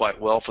view quite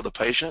well for the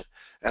patient,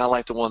 and I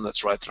like the one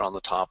that's right there on the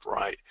top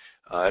right.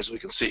 As we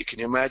can see, can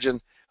you imagine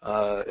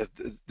if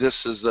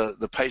this is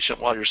the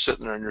patient while you're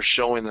sitting there and you're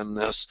showing them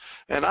this?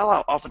 And I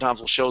oftentimes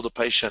will show the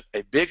patient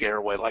a big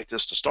airway like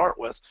this to start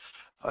with,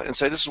 and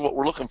say, this is what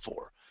we're looking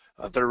for.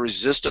 They're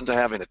resistant to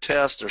having a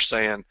test. They're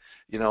saying,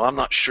 I'm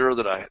not sure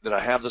that I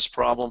have this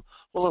problem.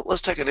 Well,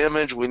 let's take an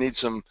image. We need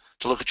to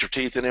look at your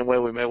teeth anyway.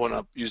 We may want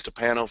to use the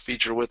pano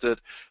feature with it.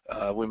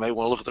 We may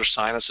want to look at their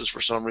sinuses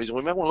for some reason.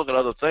 We may want to look at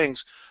other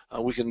things.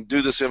 We can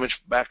do this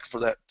image back for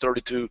that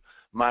 32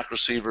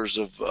 microsieverts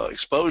of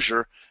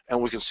exposure,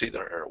 and we can see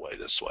their airway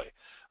this way.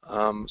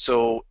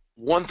 So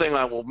one thing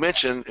I will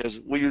mention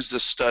is we use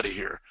this study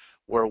here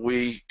where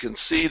we can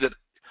see that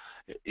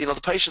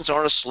the patients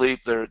aren't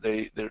asleep.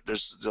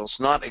 It's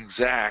not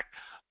exact,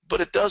 but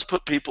it does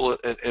put people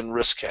in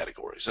risk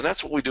categories, and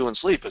that's what we do in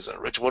sleep, isn't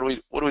it, Rich? What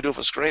do we do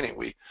for screening?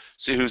 We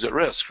see who's at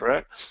risk,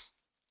 correct?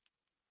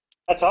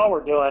 That's all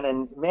we're doing,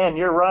 and man,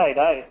 you're right.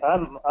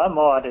 I'm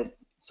awed at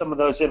some of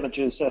those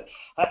images.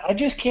 I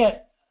just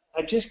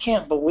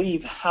can't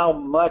believe how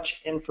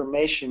much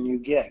information you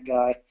get,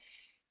 Guy,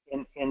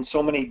 in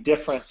so many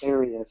different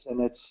areas,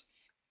 and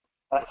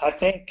I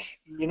think,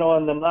 in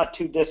the not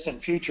too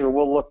distant future,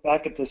 we'll look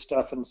back at this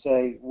stuff and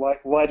say,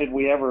 why did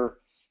we ever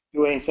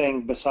do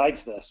anything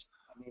besides this?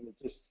 I mean, it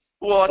just.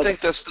 Well, I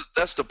think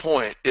that's the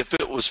point. If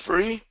it was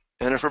free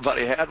and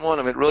everybody had one,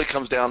 it really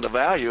comes down to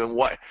value. And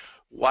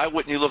why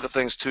wouldn't you look at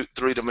things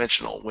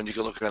three-dimensional when you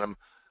can look at them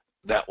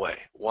that way?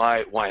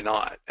 Why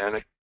not?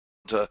 And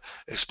to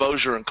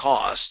exposure and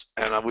cost,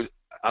 and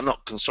I'm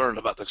not concerned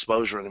about the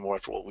exposure anymore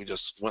after what we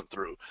just went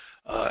through.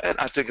 And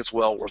I think it's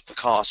well worth the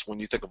cost when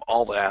you think of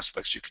all the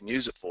aspects you can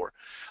use it for.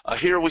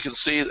 Here we can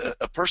see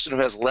a person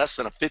who has less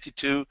than a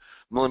 52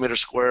 millimeter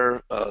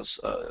square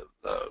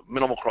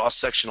minimal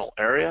cross-sectional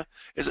area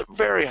is at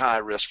very high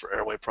risk for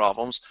airway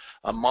problems.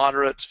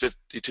 Moderate is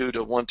 52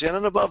 to 110,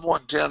 and above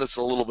 110 it's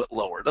a little bit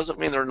lower. It doesn't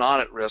mean they're not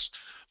at risk,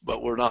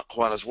 but we're not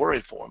quite as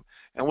worried for them.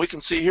 And we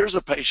can see here's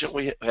a patient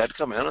we had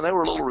come in, and they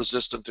were a little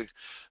resistant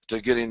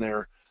to getting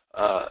their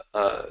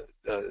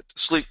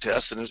sleep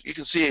test, and as you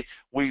can see,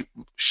 we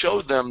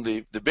showed them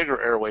the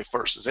bigger airway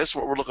first. That's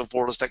what we're looking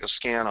for. Let's take a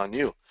scan on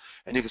you,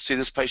 and you can see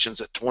this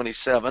patient's at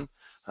 27.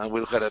 We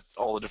look at it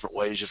all the different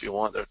ways if you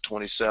want. They're at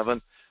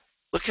 27.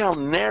 Look how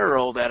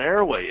narrow that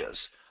airway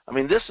is.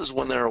 This is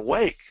when they're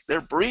awake.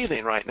 They're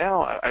breathing right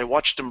now. I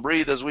watched them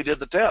breathe as we did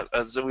the test,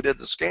 as we did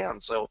the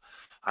scan. So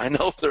I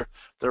know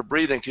they're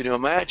breathing. Can you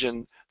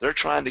imagine? They're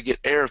trying to get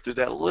air through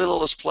that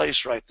littlest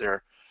place right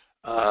there,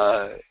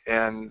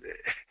 and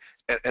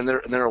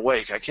they're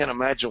awake. I can't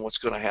imagine what's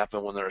going to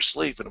happen when they're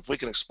asleep. And if we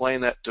can explain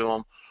that to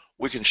them,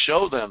 we can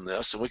show them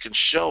this, and we can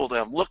show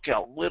them, look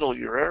how little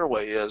your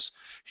airway is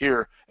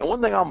here. And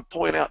one thing I'll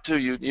point out to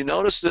you, you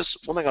notice this.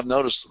 One thing I've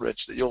noticed,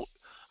 Rich, that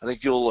I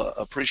think you'll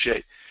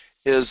appreciate,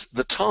 is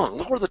the tongue.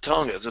 Look where the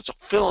tongue is. It's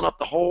filling up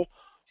the whole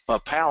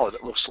palate,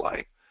 it looks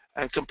like.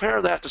 And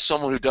compare that to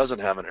someone who doesn't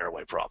have an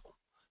airway problem.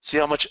 See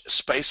how much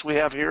space we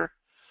have here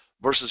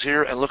versus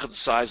here, and look at the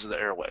size of the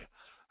airway.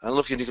 And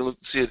look, and you can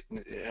see it,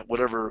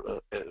 whatever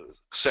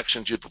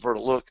sections you'd prefer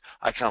to look.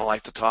 I kind of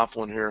like the top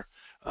one here,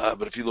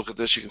 but if you look at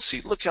this, you can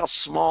see, look how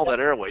small that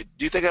airway.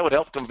 Do you think that would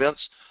help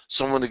convince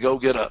someone to go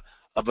get a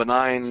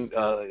benign,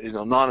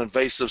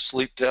 non-invasive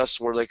sleep test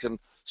where they can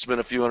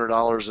spend a few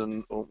 $100s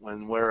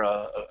and wear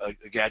a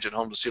gadget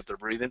home to see if they're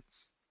breathing?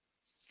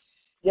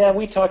 Yeah,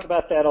 we talk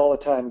about that all the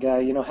time, Guy.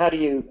 You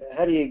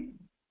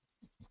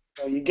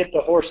get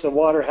the horse the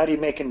water, how do you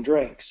make him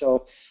drink?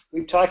 So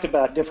we've talked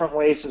about different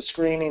ways of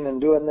screening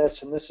and doing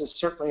this, and this is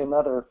certainly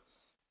another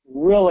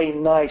really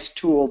nice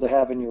tool to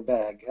have in your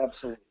bag.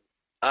 Absolutely.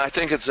 I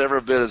think it's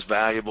every bit as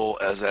valuable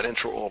as that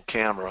intraoral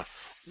camera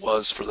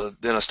was for the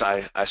dentist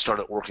I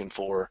started working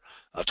for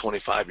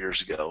 25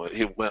 years ago.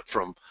 He went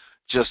from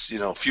just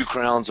a few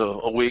crowns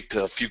a week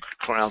to a few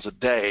crowns a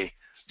day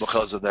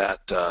because of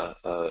that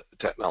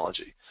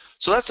technology.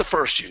 So that's the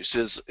first use.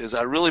 Is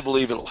I really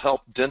believe it'll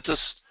help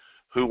dentists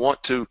who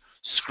want to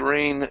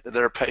screen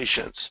their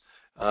patients,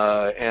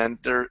 and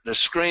they're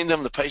screening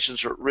them. The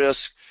patients are at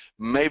risk.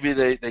 Maybe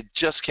they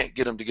just can't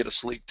get them to get a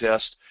sleep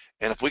test.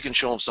 And if we can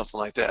show them something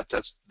like that,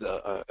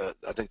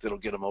 I think that'll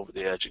get them over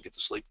the edge and get the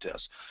sleep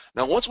test.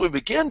 Now, once we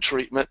begin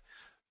treatment,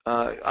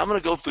 I'm going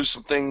to go through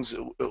some things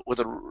with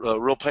a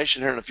real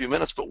patient here in a few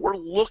minutes, but we're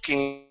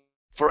looking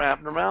for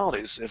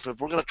abnormalities. If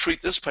we're going to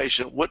treat this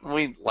patient, wouldn't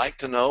we like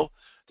to know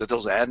that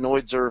those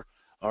adenoids are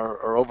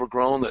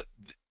overgrown,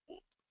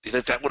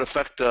 that would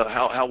affect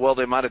how well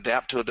they might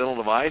adapt to a dental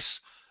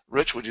device?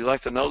 Rich, would you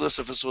like to know this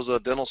if this was a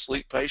dental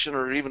sleep patient,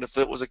 or even if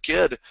it was a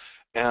kid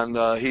and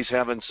he's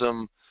having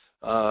some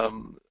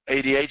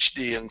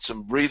ADHD and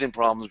some breathing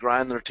problems,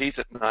 grinding their teeth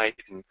at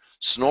night and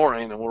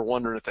snoring, and we're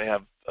wondering if they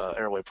have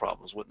airway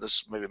problems? Wouldn't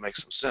this maybe make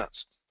some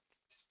sense?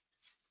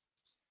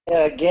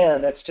 Yeah,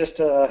 again, that's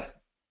just I'm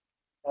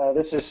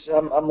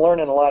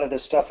learning a lot of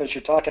this stuff as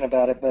you're talking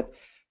about it, but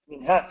I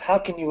mean, how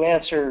can you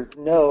answer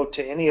no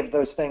to any of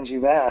those things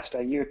you've asked?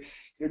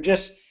 You're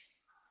just,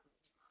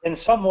 in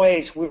some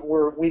ways,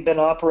 we've been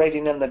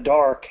operating in the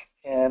dark,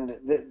 and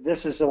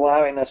this is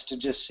allowing us to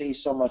just see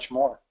so much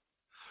more.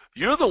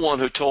 You're the one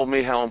who told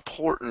me how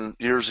important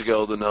years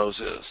ago the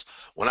nose is.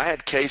 When I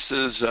had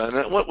cases,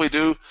 and what we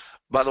do,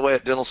 by the way,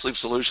 at Dental Sleep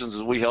Solutions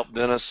is we help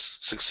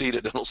dentists succeed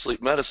at dental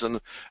sleep medicine.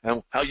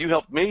 And how you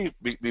helped me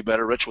be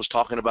better, Rich, was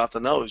talking about the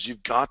nose.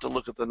 You've got to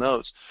look at the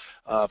nose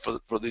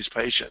for these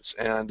patients.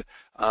 And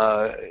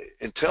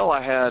until I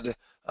had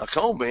a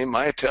cone beam,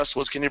 my test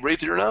was, can you breathe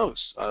through your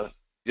nose?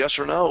 Yes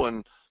or no,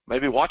 and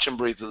maybe watch them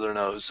breathe through their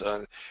nose.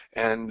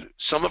 And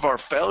some of our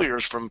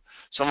failures from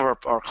some of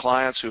our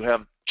clients who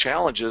have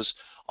challenges,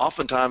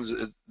 oftentimes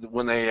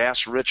when they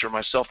ask Rich or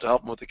myself to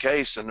help them with the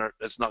case and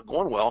it's not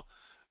going well,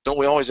 don't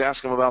we always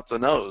ask them about the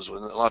nose? A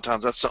lot of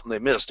times that's something they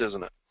missed,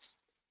 isn't it?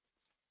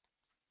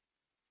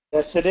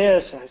 Yes, it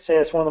is. I say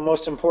it's one of the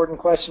most important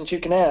questions you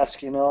can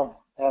ask.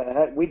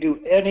 We do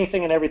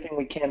anything and everything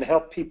we can to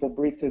help people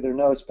breathe through their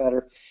nose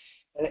better.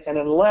 And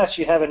unless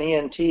you have an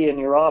ENT in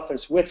your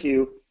office with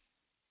you,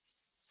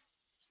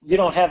 you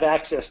don't have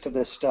access to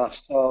this stuff.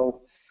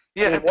 So,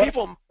 yeah, I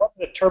mean, what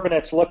do the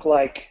turbinates look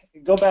like?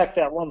 Go back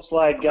that one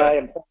slide, Guy,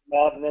 and point them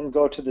out, and then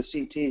go to the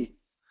CT.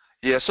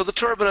 Yeah, so the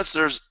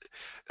turbinates,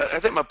 I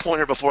think my point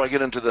here before I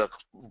get into the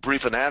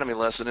brief anatomy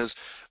lesson is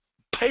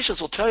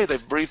patients will tell you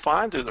they've breathed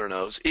fine through their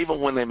nose, even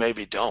when they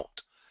maybe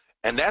don't.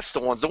 And that's the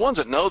ones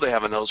that know they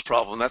have a nose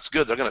problem. That's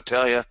good. They're going to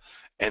tell you,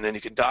 and then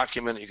you can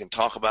document it. You can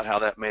talk about how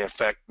that may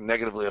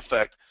negatively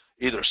affect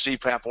either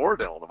CPAP or a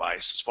dental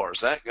device as far as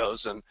that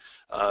goes. And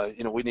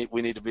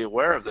we need to be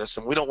aware of this,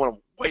 and we don't want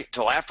to wait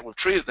until after we've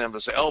treated them to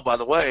say, oh, by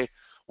the way,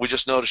 we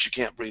just noticed you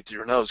can't breathe through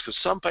your nose, because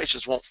some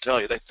patients won't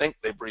tell you. They think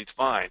they breathe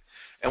fine.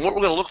 And what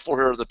we're going to look for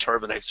here are the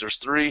turbinates. There's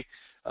three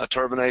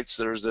turbinates.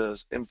 There's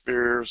the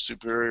inferior,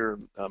 superior,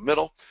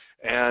 middle,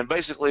 and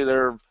basically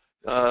they're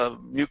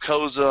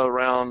mucosa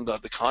around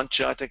the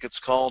concha, I think it's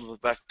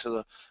called, back to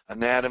the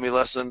anatomy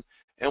lesson.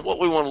 And what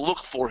we want to look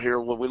for here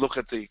when we look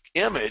at the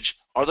image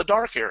are the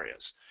dark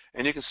areas.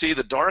 And you can see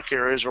the dark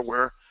areas are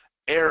where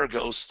air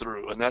goes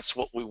through, and that's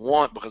what we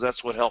want, because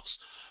that's what helps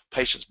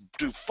patients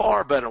do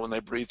far better when they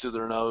breathe through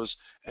their nose.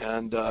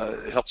 And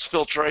it helps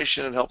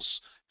filtration, it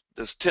helps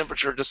this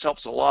temperature, it just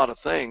helps a lot of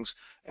things.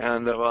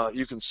 And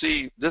you can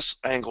see this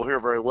angle here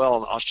very well,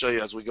 and I'll show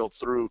you as we go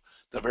through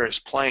the various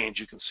planes.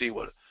 You can see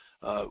what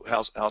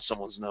how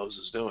someone's nose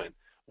is doing.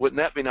 Wouldn't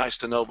that be nice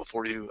to know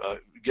before you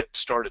get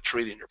started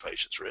treating your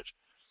patients, Rich?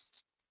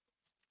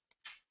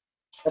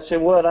 Yes,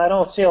 it would. I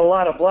don't see a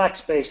lot of black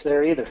space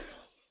there either.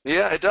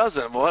 Yeah, it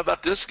doesn't. Well, what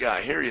about this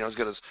guy here?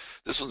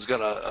 This one's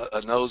got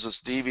a nose that's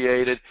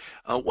deviated.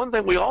 One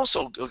thing we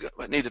also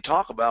need to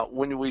talk about,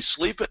 when we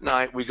sleep at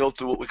night, we go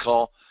through what we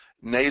call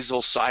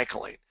nasal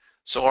cycling.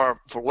 So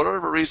for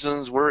whatever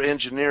reasons, we're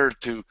engineered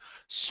to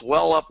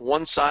swell up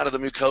one side of the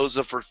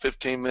mucosa for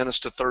 15 minutes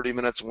to 30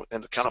 minutes,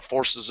 and it kind of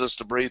forces us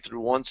to breathe through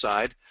one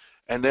side,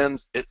 and then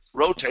it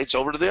rotates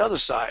over to the other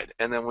side,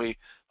 and then we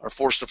are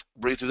forced to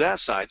breathe through that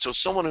side. So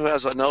someone who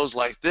has a nose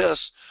like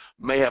this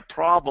may have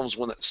problems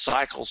when it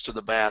cycles to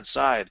the bad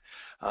side.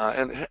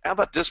 And how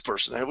about this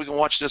person? Here, we can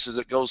watch this as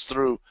it goes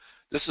through.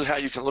 This is how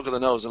you can look at the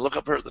nose. And look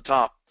up here at the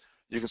top.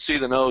 You can see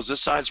the nose. This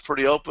side's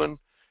pretty open.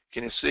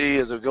 Can you see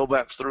as we go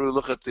back through,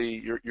 look at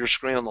your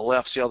screen on the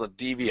left, see how the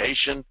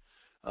deviation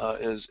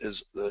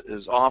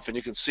is off, and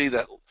you can see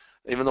that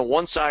even though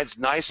one side's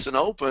nice and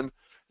open,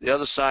 the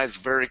other side's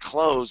very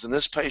closed. And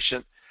this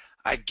patient,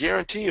 I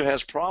guarantee you,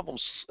 has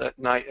problems at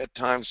night at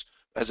times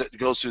as it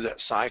goes through that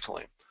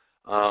cycling.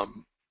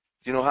 Do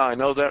you know how I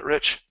know that,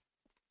 Rich?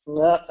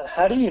 No,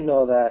 how do you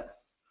know that?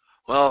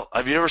 Well,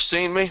 have you ever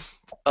seen me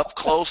up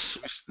close?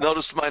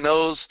 Noticed my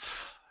nose?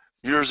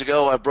 Years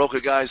ago, I broke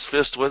a guy's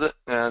fist with it,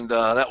 and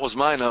that was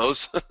my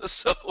nose.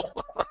 So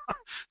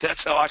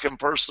that's how I can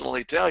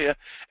personally tell you.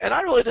 And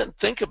I really didn't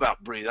think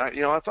about breathing.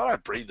 I thought I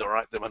breathed all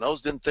right through my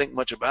nose. Didn't think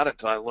much about it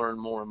until I learned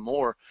more and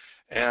more.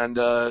 And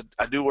I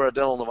do wear a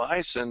dental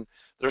device, and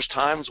there's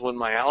times when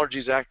my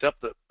allergies act up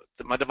that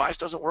my device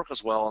doesn't work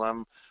as well, and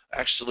I'm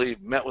actually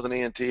met with an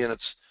ENT, and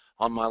it's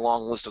on my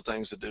long list of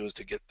things to do is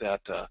to get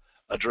that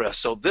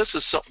addressed. So this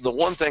is the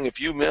one thing, if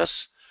you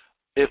miss,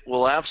 it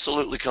will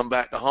absolutely come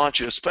back to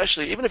haunt you,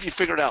 especially even if you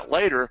figure it out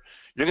later,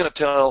 you're going to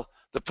tell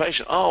the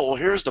patient, oh, well,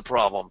 here's the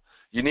problem.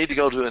 You need to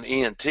go to an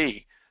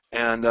ENT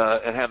and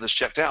have this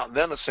checked out. And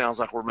then it sounds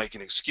like we're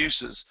making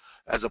excuses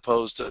as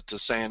opposed to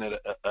saying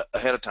it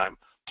ahead of time.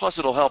 Plus,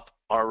 it'll help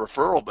our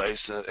referral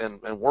base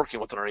and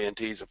working with our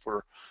ENTs if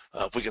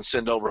we can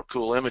send over a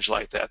cool image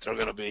like that. They're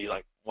going to be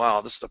like,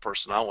 wow, this is the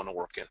person I want to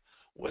work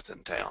with in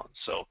town.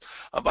 So,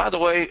 by the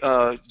way,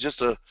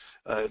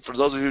 for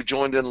those of you who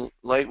joined in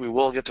late, we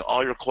will get to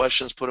all your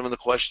questions. Put them in the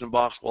question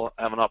box. We'll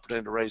have an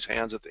opportunity to raise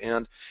hands at the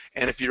end.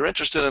 And if you're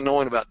interested in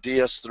knowing about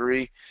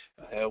DS3,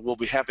 we'll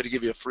be happy to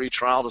give you a free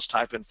trial. Just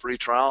type in free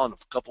trial. In a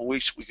couple of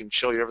weeks, we can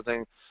show you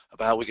everything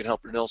about how we can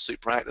help your dental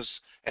sleep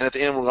practice. And at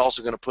the end, we're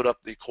also going to put up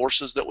the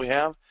courses that we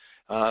have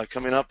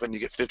coming up, and you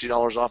get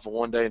 $50 off of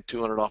 1 day and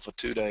 $200 off of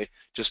 2 day.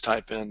 Just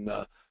type in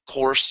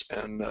course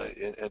and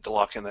to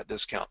lock in that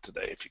discount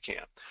today if you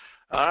can.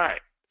 All right,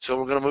 so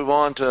we're going to move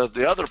on to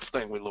the other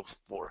thing we look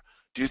for.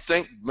 Do you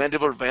think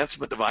mandibular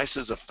advancement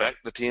devices affect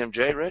the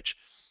TMJ, Rich?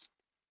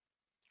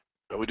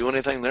 Are we doing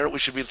anything there we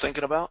should be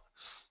thinking about?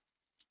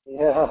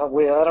 Yeah,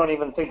 I don't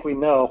even think we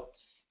know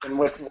in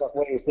what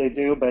ways they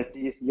do, but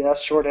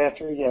yes, short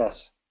answer,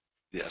 yes.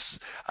 Yes.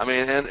 I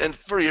mean, and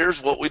for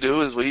years what we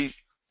do is we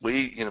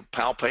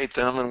palpate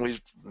them and we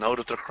note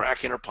if they're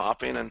cracking or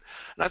popping, and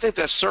I think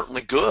that's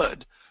certainly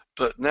good.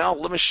 But now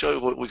let me show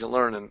you what we can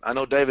learn. And I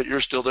know, David, you're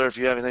still there. If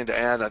you have anything to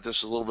add, this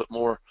is a little bit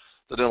more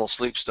the dental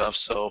sleep stuff.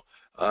 So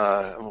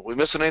are we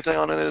missing anything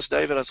on any of this,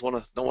 David? I don't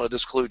want to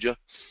disclude you.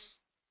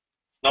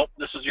 Nope,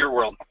 this is your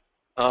world.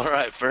 All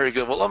right, very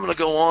good. Well, I'm going to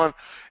go on.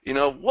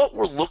 What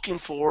we're looking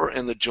for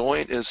in the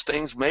joint is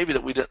things maybe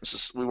that we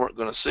weren't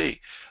going to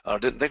see,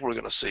 didn't think we were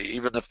going to see.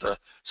 Even if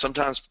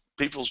sometimes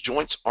people's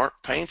joints aren't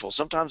painful,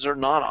 sometimes they're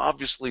not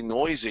obviously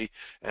noisy,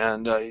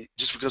 and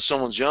just because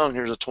someone's young,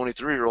 here's a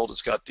 23-year-old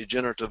that's got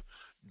degenerative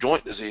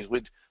joint disease.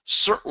 We'd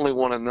certainly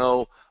want to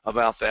know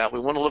about that. We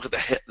want to look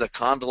at the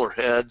condylar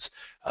heads.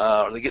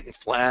 Are they getting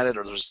flatted,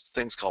 or there's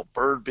things called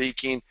bird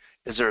beaking?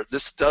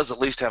 This does at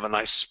least have a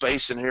nice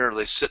space in here. Are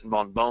they sitting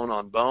on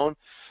bone?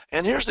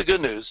 And here's the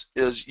good news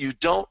is you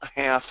don't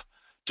have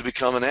to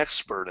become an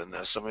expert in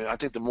this. I mean, I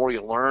think the more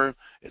you learn,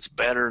 it's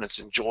better and it's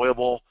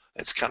enjoyable.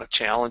 It's kind of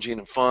challenging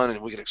and fun,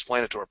 and we can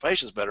explain it to our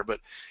patients better.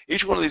 But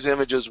each one of these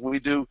images, we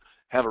do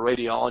have a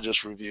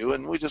radiologist review,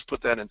 and we just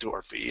put that into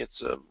our fee.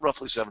 It's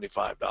roughly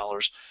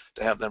 $75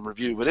 to have them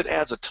review, but it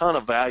adds a ton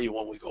of value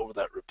when we go over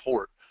that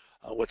report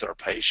with our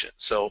patient.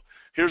 So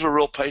here's a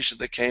real patient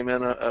that came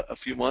in a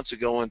few months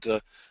ago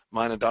into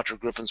mine and Dr.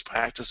 Griffin's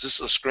practice. This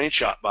is a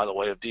screenshot, by the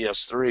way, of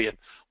DS3. And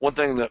one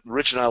thing that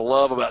Rich and I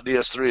love about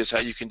DS3 is how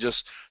you can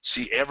just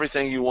see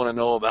everything you want to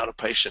know about a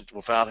patient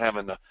without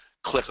having to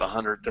click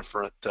 100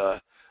 different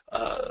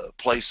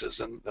places.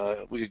 And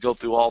we could go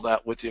through all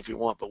that with you if you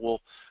want, but in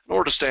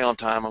order to stay on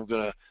time, I'm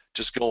going to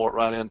just go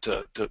right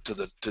into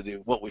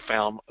what we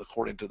found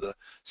according to the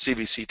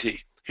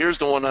CBCT. Here's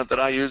the one that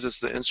I use. It's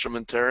the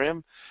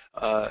instrumentarium.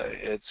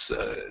 It's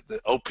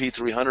the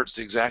OP300. It's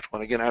the exact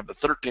one. Again, I have the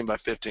 13 by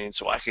 15,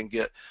 so I can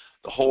get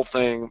the whole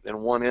thing in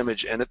one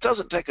image, and it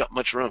doesn't take up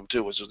much room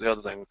too, which is the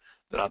other thing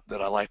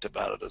that I liked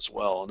about it as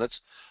well. And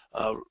it's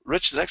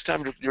Rich, the next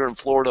time you're in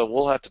Florida,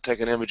 we'll have to take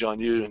an image on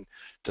you and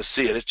to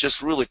see it. It's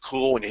just really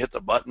cool when you hit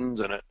the buttons,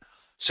 and it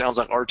sounds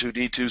like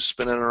R2-D2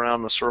 spinning around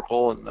in a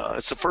circle. And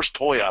it's the first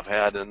toy I've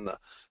had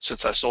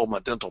since I sold my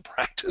dental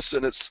practice,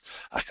 and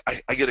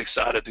I get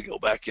excited to go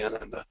back in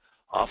the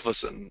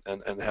office and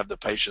have the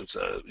patients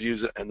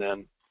use it and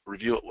then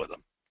review it with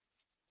them.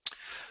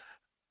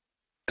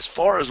 As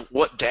far as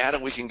what data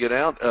we can get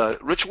out,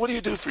 Rich, what do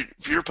you do for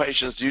your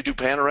patients? Do you do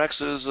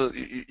Panorexes?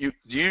 You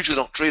usually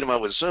don't treat them, I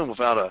would assume,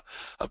 without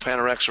a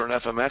Panorex or an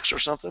FMX or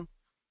something?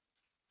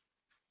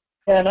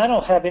 Yeah, and I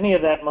don't have any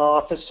of that in my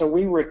office, so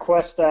we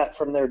request that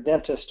from their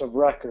dentist of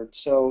record.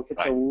 So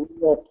it's a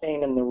real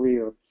pain in the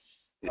rear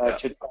to try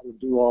to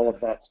do all of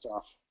that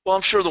stuff. Well,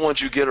 I'm sure the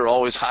ones you get are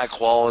always high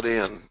quality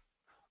and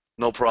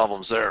no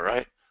problems there,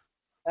 right?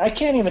 I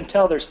can't even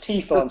tell there's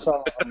teeth on some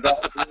of them.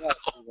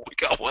 We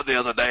got one the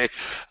other day.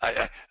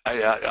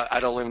 I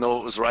don't even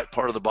know it was the right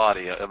part of the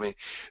body. I mean,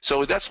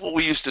 so that's what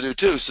we used to do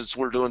too. Since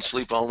we're doing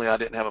sleep only, I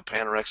didn't have a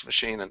Panorex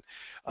machine, and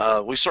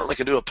we certainly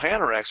can do a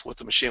Panorex with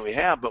the machine we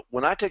have. But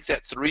when I take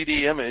that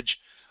 3D image,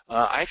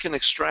 I can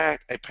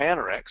extract a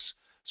Panorex.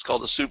 It's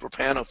called the Super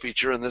Pano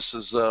feature, and this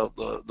is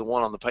the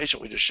one on the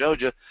patient we just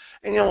showed you.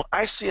 And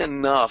I see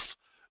enough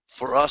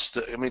for us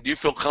to. I mean, do you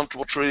feel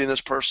comfortable treating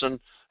this person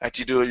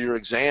after you do your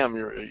exam,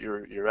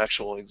 your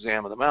actual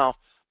exam of the mouth?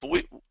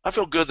 But I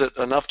feel good that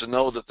enough to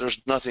know that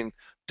there's nothing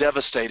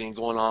devastating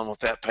going on with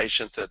that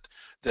patient,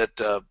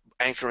 that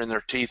anchoring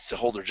their teeth to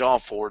hold their jaw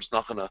forward is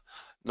not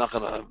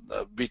gonna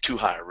be too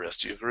high a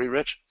risk. Do you agree,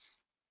 Rich?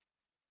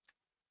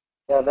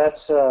 Yeah,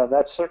 that's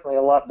certainly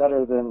a lot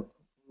better than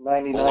Well,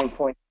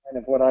 99.9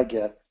 of what I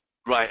get.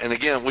 right, and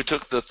again, we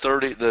took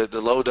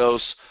the low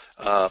dose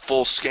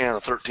full scan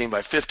of 13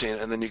 by 15,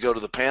 and then you go to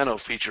the Pano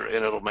feature,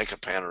 and it'll make a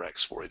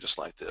Panorex for you just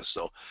like this.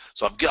 So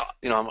I've got,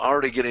 I'm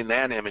already getting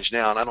that image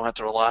now, and I don't have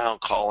to rely on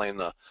calling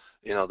the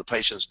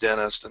patient's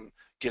dentist and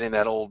getting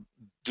that old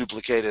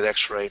duplicated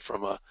X-ray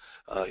from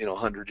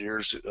 100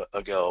 years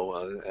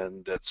ago,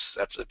 and that's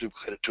after they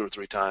duplicate it 2 or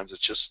 3 times.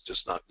 It's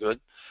just not good.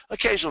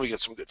 Occasionally we get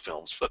some good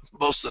films, but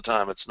most of the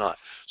time it's not.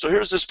 So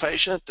here's this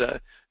patient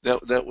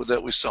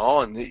that we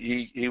saw, and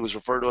he was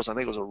referred to us. I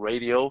think it was a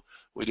radio.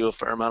 We do a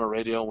fair amount of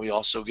radio, and we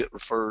also get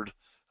referred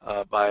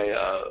by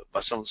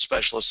some of the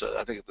specialists.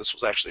 I think this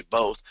was actually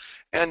both.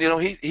 And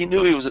he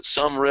knew he was at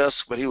some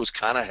risk, but he was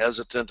kind of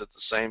hesitant at the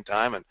same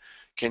time. And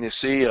can you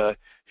see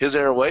his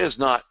airway is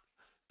not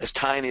as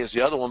tiny as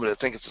the other one, but I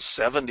think it's a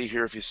 70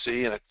 here if you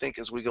see. And I think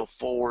as we go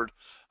forward,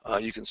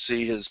 you can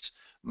see his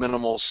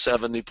minimal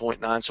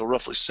 70.9, so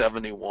roughly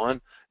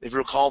 71. If you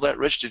recall that,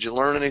 Rich, did you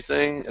learn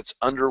anything? It's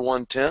under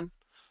 110,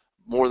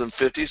 more than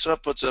 50, so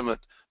that puts him at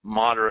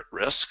moderate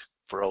risk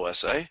for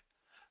OSA,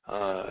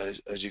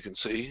 as you can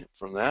see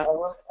from that.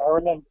 I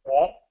remember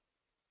that.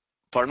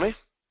 Pardon me?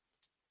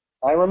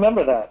 I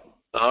remember that.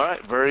 All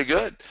right, very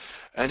good.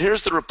 And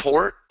here's the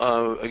report.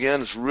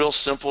 Again, it's real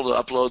simple to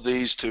upload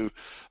these to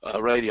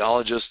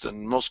radiologists,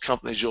 and most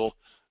companies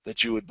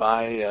that you would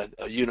buy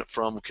a unit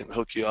from can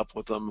hook you up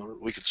with them.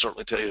 We could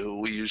certainly tell you who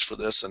we use for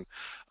this, and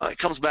it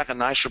comes back a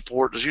nice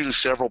report. There's usually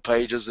several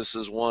pages. This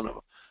is one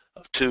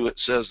of 2. It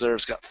says there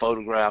it's got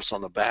photographs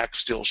on the back,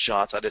 still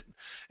shots. I didn't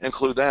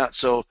include that.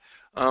 So,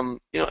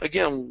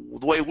 again,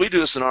 the way we do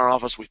this in our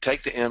office, we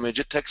take the image.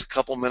 It takes a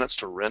couple minutes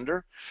to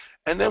render,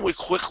 and then we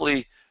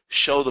quickly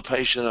show the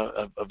patient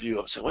a view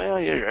of it. Say, well,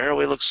 yeah, your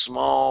airway looks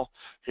small.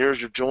 Here's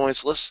your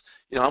joints.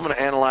 I'm going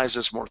to analyze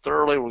this more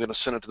thoroughly. We're going to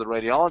send it to the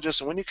radiologist,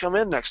 and when you come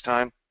in next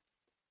time,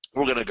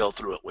 we're going to go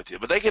through it with you.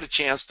 But they get a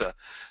chance to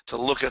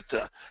look at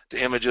the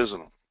images,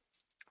 and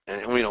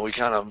we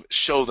kind of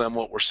show them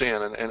what we're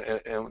seeing.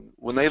 And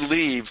when they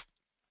leave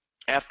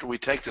after we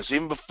take this,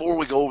 even before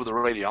we go over the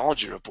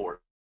radiology report,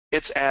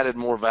 it's added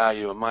more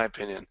value, in my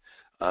opinion,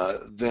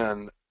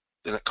 than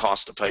it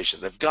costs the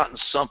patient. They've gotten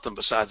something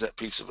besides that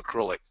piece of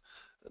acrylic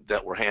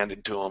that we're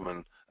handing to them,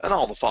 and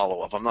all the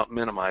follow-up. I'm not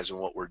minimizing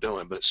what we're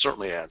doing, but it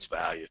certainly adds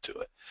value to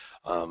it.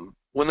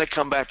 When they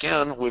come back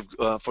in, we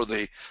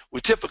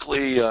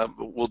typically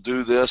will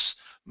do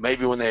this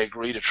maybe when they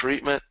agree to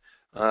treatment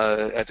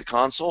at the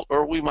consult,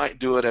 or we might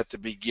do it at the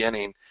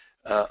beginning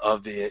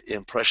of the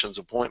impressions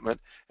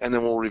appointment, and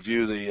then we'll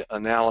review the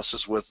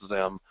analysis with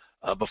them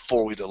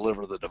before we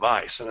deliver the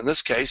device. And in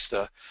this case,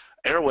 the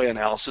airway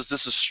analysis,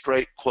 this is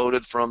straight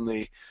quoted from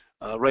the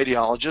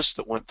radiologist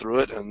that went through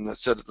it, and that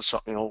said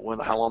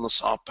that how long the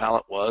soft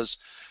palate was,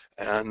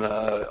 and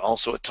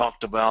also it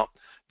talked about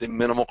the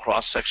minimal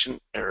cross-section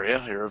area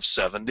here of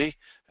 70,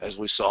 as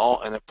we saw,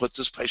 and it put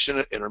this patient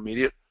at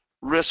intermediate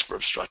risk for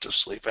obstructive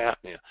sleep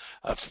apnea.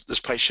 If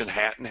this patient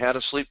hadn't had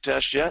a sleep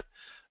test yet,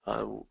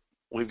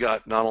 we've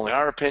got not only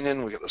our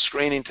opinion, we've got the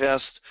screening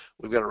test,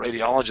 we've got a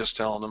radiologist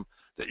telling them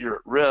that you're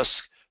at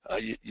risk.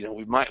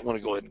 We might want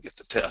to go ahead and get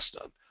the test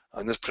done.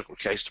 In this particular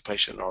case, the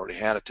patient already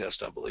had a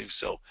test, I believe,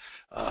 so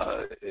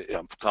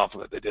I'm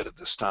confident they did it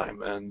this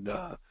time, and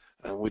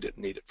we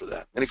didn't need it for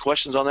that. Any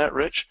questions on that,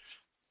 Rich?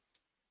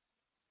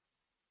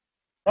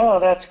 Oh,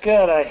 that's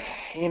good.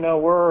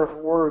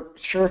 We're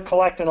sure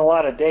collecting a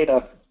lot of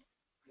data,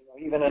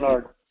 even in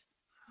our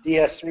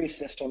DS3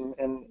 system,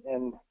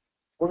 and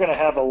we're going to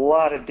have a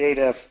lot of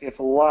data if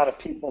a lot of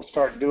people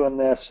start doing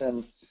this,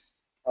 and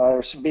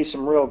there should be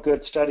some real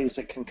good studies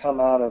that can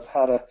come out of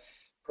how to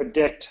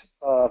predict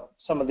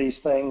some of these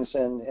things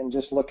and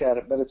just look at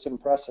it, but it's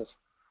impressive.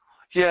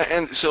 Yeah,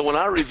 and so when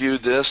I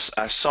reviewed this,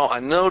 I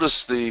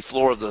noticed the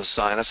floor of the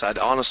sinus. I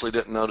honestly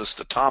didn't notice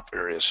the top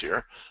areas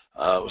here.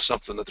 It was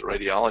something that the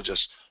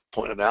radiologist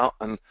pointed out,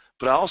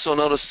 but I also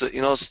noticed that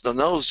the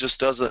nose just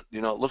doesn't,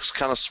 it looks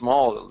kind of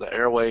small. The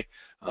airway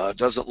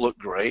doesn't look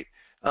great.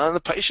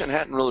 The patient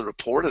hadn't really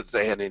reported that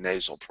they had any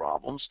nasal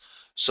problems.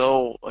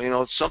 So,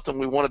 it's something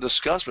we want to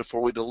discuss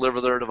before we deliver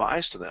their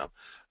device to them.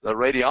 The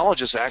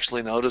radiologist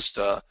actually noticed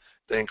the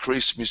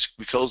increased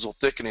mucosal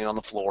thickening on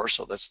the floor,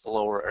 so that's the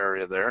lower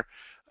area there.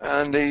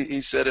 And he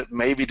said it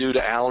may be due to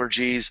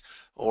allergies,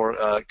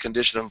 or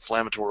condition of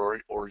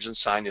inflammatory origin,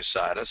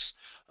 sinusitis.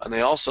 And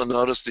they also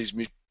noticed these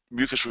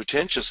mucus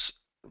retention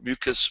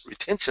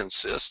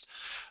cysts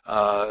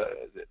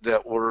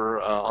that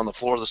were on the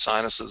floor of the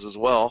sinuses as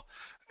well.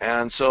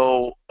 And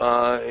so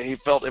he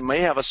felt it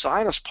may have a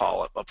sinus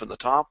polyp up in the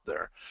top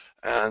there.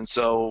 And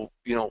so,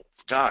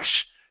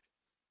 gosh,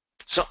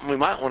 something we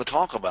might want to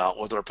talk about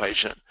with our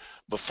patient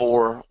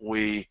before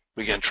we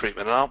begin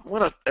treatment. And I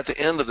want to, at the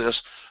end of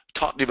this,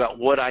 talk to you about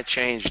what I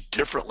changed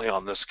differently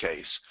on this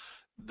case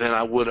than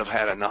I would have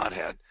had I not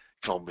had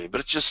cone beam.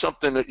 But it's just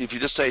something that if you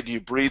just say, do you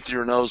breathe through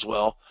your nose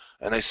well?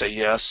 And they say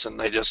yes, and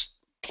they just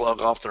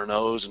plug off their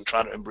nose and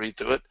try to breathe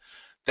through it.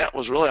 That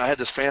was really, I had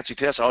this fancy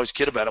test. I always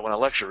kid about it when I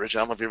lecture, Rich. I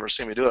don't know if you've ever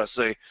seen me do it. I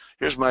say,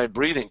 here's my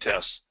breathing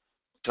test.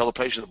 Tell the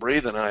patient to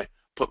breathe, and I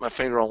put my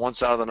finger on one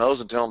side of the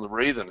nose and tell them to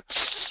breathe, and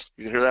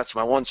you can hear that's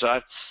my one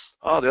side.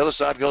 Oh, the other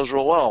side goes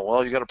real well.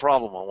 Well, you got a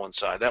problem on one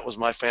side. That was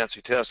my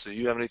fancy test. Do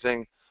you have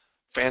anything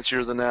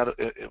fancier than that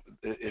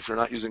if you're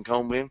not using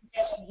cone beam?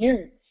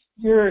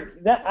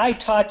 That I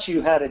taught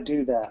you how to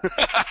do that.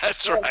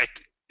 That's right.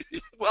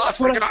 Well, I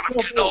forgot I'm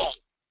getting old.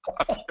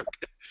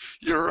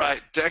 You're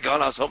right.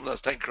 Daggone, I was hoping I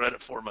was taking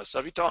credit for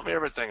myself. You taught me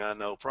everything I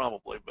know,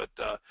 probably.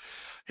 But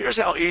here's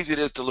how easy it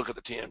is to look at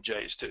the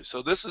TMJs, too.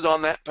 So this is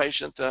on that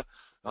patient,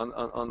 on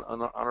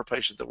our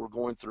patient that we're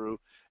going through.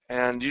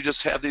 And you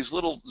just have these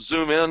little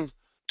zoom-in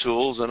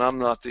tools, and I'm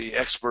not the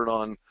expert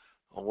on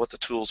what the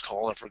tool's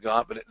called. I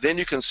forgot. But then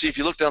you can see, if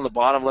you look down the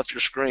bottom left of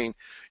your screen,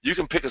 you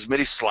can pick as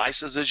many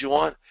slices as you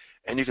want,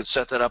 and you can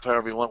set that up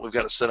however you want. We've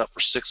got it set up for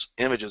 6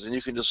 images, and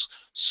you can just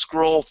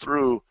scroll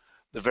through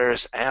the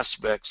various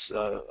aspects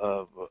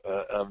of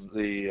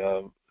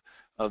the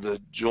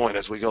joint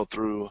as we go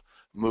through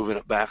moving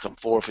it back and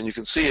forth. And you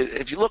can see it.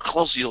 If you look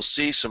closely, you'll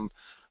see some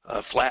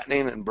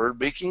flattening and bird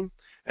beaking,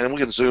 and we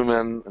can zoom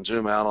in and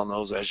zoom out on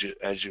those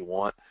as you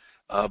want.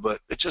 But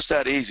it's just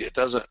that easy. It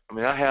doesn't. I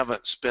mean, I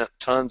haven't spent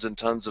tons and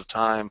tons of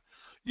time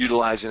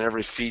utilizing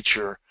every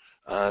feature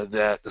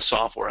that the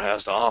software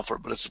has to offer,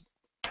 but it's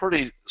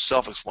pretty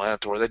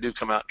self-explanatory. They do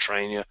come out and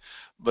train you,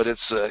 but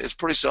it's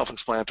pretty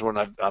self-explanatory,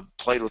 and I've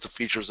played with the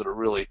features that are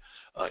really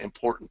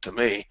important to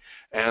me.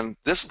 And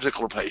this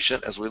particular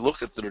patient, as we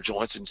look at their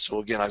joints, and so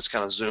again, I just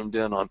kind of zoomed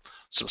in on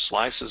some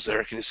slices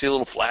there. Can you see a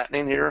little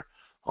flattening here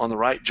on the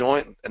right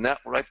joint? And that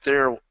right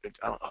there,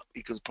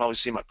 you can probably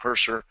see my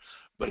cursor,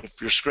 but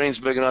if your screen's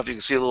big enough, you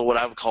can see a little what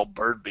I would call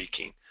bird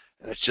beaking.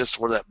 And it's just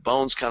where that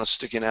bone's kind of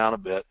sticking out a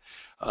bit.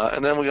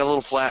 And then we got a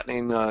little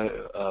flattening,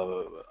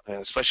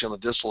 especially on the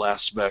distal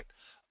aspect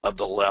of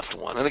the left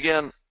one. And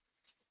again,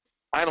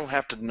 I don't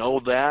have to know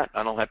that.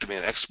 I don't have to be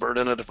an expert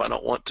in it if I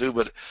don't want to,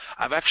 but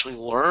I've actually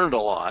learned a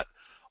lot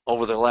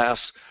over the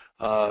last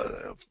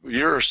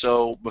year or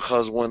so,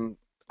 because when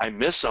I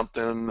miss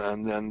something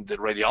and then the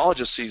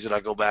radiologist sees it, I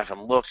go back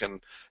and look,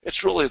 and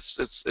it's really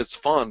it's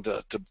fun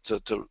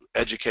to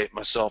educate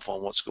myself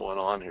on what's going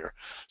on here.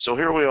 So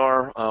here we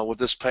are with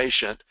this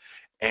patient,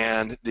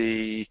 and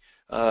the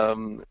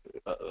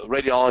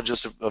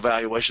radiologist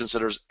evaluation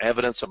said there's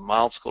evidence of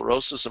mild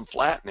sclerosis and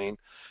flattening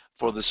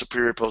for the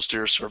superior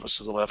posterior surface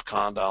of the left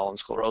condyle, and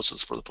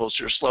sclerosis for the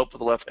posterior slope of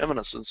the left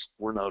eminences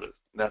were noted.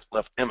 That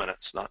left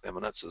eminence, not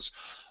eminences,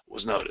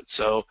 was noted.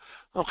 So,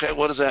 okay,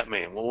 what does that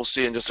mean? Well, we'll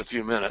see in just a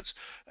few minutes.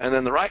 And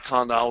then the right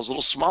condyle was a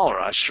little smaller.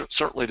 I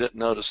certainly didn't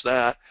notice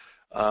that.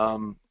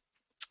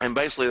 And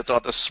basically, I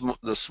thought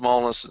the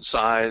smallness and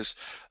size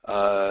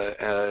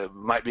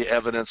might be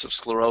evidence of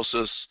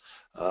sclerosis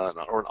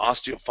or an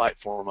osteophyte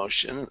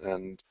formation,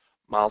 and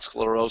mild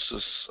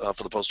sclerosis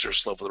for the posterior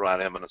slope of the right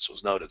eminence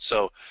was noted.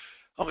 So,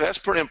 okay, that's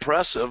pretty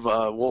impressive.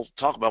 We'll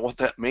talk about what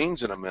that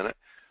means in a minute.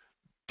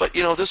 But,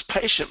 this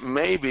patient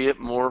may be at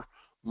more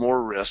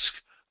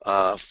risk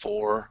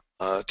for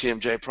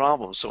TMJ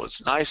problems. So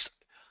it's nice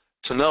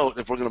to note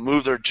if we're going to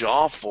move their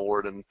jaw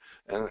forward,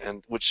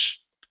 and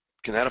which,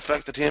 can that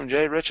affect the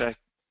TMJ, Rich? I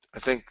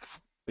think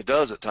it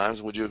does at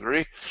times. Would you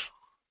agree?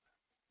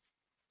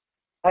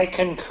 I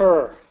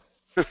concur.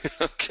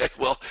 Okay,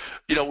 well,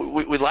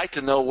 we'd like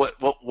to know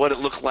what it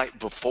looked like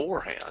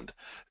beforehand,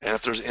 and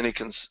if there's any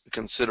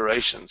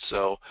considerations.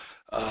 So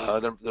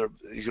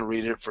you can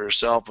read it for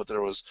yourself, but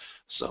there was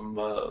some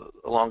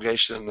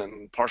elongation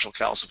and partial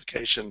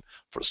calcification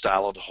for the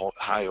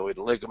stylohyoid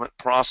ligament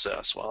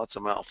process. Well, that's a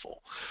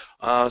mouthful.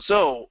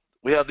 So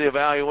we have the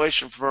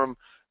evaluation from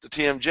the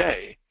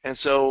TMJ, and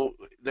so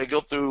they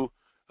go through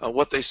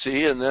what they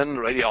see, and then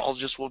the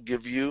radiologist will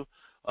give you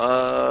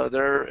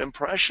their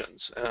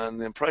impressions. And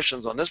the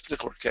impressions on this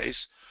particular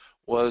case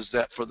was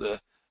that for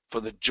the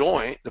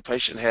joint, the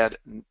patient had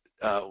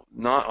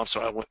I'm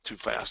sorry, I went too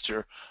fast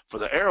here. For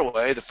the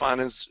airway, the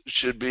findings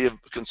should be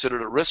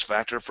considered a risk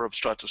factor for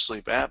obstructive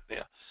sleep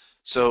apnea.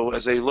 So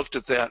as they looked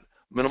at that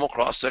minimal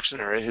cross-section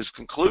area, his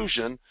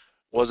conclusion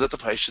was that the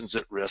patient's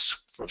at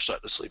risk for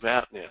obstructive sleep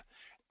apnea.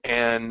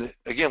 And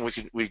again,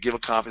 we give a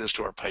copy of this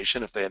to our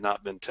patient if they had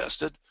not been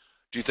tested.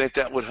 Do you think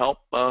that would help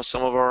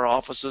some of our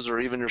offices,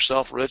 or even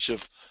yourself, Rich,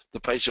 if the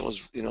patient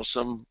was,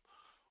 some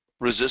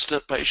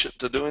resistant patient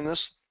to doing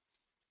this?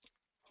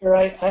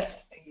 Sure.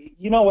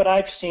 you know what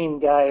I've seen,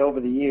 Guy, over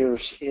the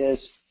years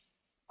is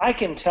I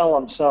can tell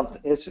them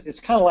something. It's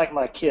kind of like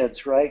my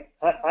kids, right?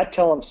 I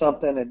tell them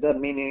something, it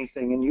doesn't mean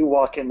anything, and you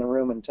walk in the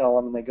room and tell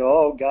them, and they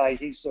go, "Oh, Guy,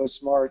 he's so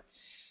smart.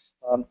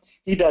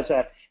 He does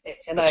that."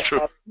 And That's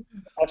true.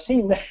 I've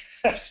seen that.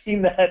 I've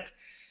seen that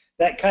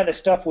kind of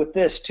stuff with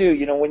this too.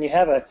 You know, when you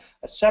have a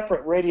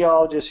separate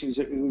radiologist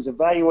who's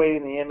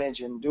evaluating the image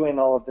and doing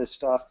all of this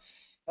stuff,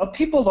 you know,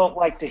 people don't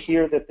like to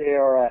hear that they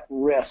are at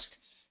risk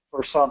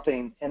for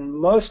something. And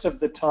most of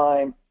the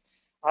time,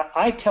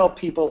 I tell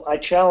people, I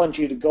challenge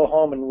you to go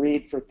home and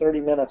read for 30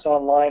 minutes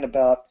online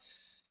about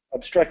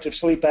obstructive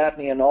sleep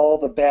apnea and all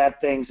the bad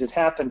things that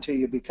happen to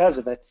you because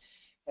of it.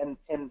 And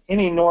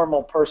any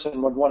normal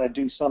person would want to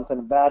do something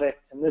about it.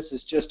 And this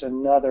is just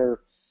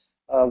another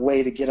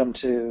way to get them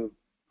to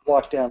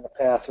walk down the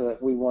path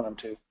that we want them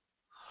to.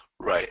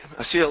 Right.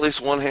 I see at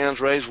least one hand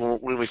raised when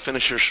we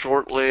finish here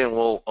shortly, and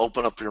we'll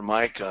open up your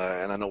mic.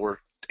 And I know we're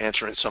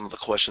answering some of the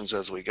questions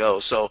as we go.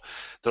 So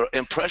the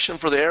impression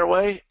for the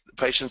airway, the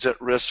patient's at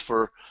risk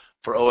for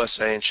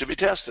OSA and should be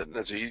tested. And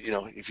as you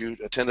know, if you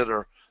attended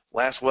our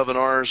last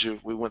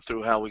webinars, we went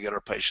through how we get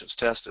our patients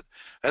tested.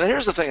 And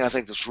here's the thing I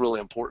think that's really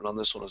important on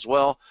this one as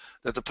well,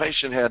 that the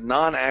patient had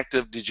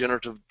non-active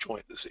degenerative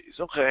joint disease.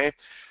 Okay,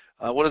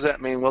 what does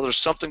that mean? Well, there's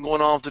something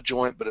going on with the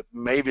joint, but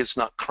maybe it's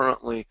not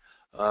currently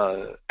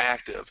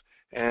active.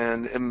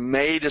 And it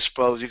may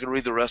dispose, you can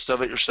read the rest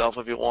of it yourself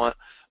if you want,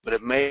 but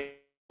it may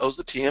dispose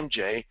the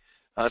TMJ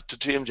to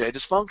TMJ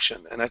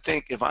dysfunction. And I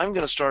think if I'm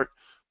going to start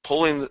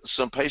pulling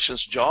some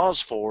patients' jaws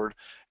forward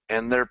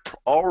and they're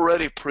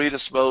already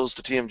predisposed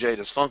to TMJ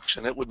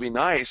dysfunction, it would be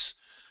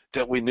nice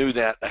that we knew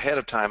that ahead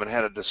of time and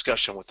had a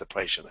discussion with the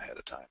patient ahead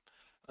of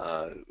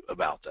time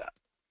about that.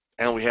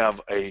 And we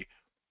have a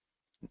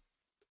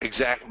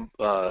exact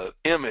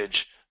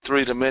image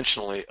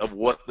three-dimensionally of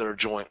what their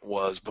joint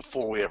was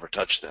before we ever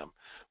touched them,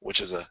 which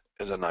is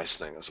a nice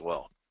thing as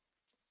well.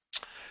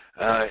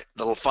 The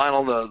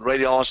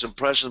radiologist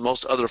impressions,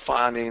 most other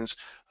findings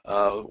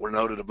were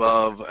noted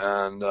above,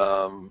 and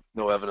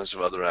no evidence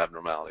of other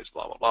abnormalities,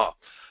 blah, blah, blah.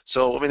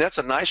 So, I mean, that's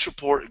a nice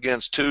report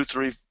against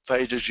 2-3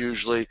 pages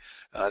usually.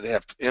 They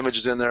have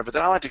images in there, but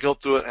then I like to go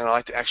through it and I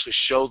like to actually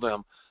show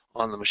them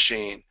on the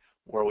machine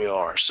where we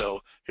are.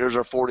 So here's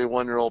our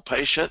 41-year-old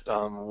patient.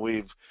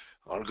 We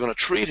are going to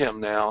treat him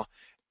now,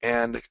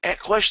 and the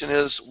question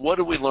is, what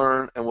do we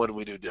learn and what do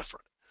we do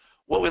different?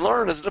 What we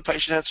learned is that the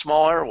patient had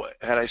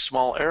a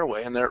small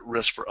airway, and they're at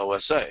risk for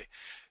OSA.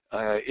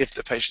 If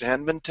the patient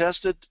hadn't been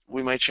tested,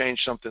 we may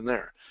change something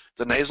there.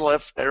 The nasal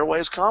airway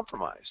is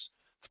compromised.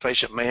 The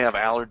patient may have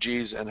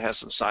allergies and has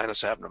some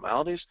sinus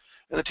abnormalities,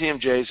 and the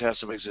TMJs has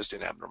some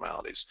existing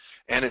abnormalities.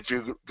 And if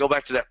you go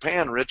back to that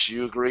pan, Rich,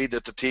 you agreed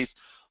that the teeth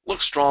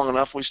look strong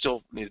enough. We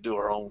still need to do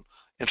our own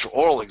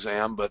intraoral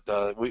exam, but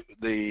the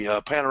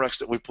Panorex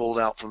that we pulled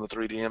out from the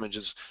 3D image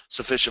is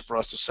sufficient for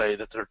us to say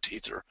that their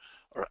teeth are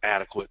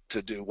adequate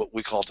to do what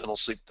we call dental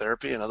sleep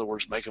therapy. In other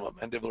words, make them a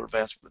mandibular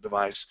advancement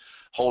device,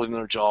 holding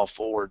their jaw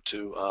forward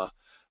to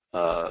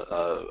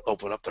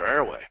open up their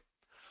airway.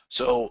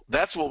 So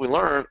that's what we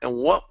learned, and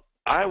what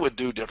I would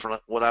do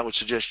different, what I would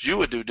suggest you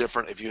would do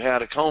different if you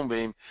had a cone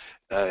beam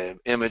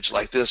image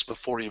like this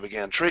before you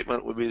began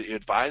treatment, would be that you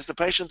advise the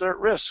patient they're at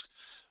risk.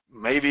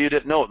 Maybe you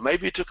didn't know it.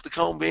 Maybe you took the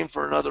cone beam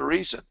for another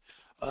reason,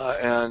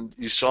 and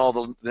you saw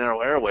the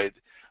narrow airway.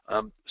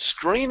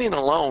 Screening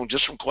alone,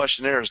 just from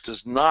questionnaires,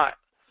 does not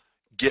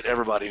get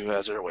everybody who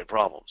has airway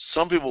problems.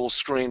 Some people will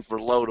screen for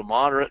low to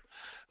moderate,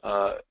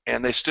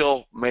 and they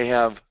still may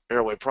have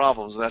airway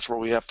problems, and that's where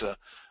we have to,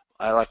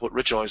 I like what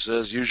Rich always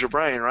says, use your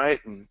brain, right?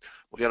 And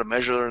we got to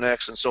measure their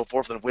necks and so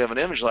forth. And if we have an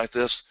image like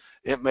this,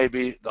 it may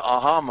be the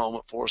aha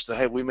moment for us that,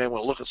 hey, we may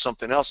want to look at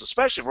something else,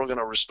 especially if we're going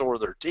to restore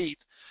their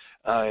teeth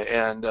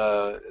and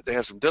they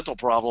have some dental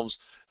problems.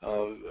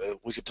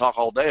 We could talk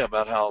all day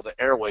about how the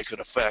airway could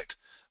affect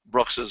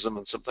bruxism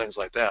and some things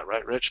like that,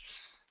 right, Rich?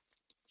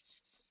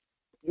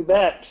 You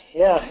bet.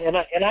 Yeah,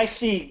 and I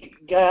see,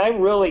 Guy, I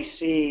really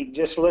see,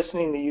 just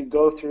listening to you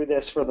go through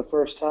this for the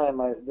first time,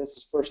 this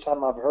is the first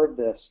time I've heard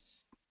this.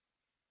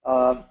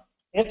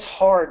 It's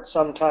hard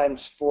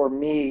sometimes for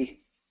me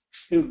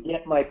to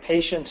get my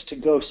patients to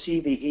go see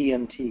the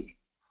ENT.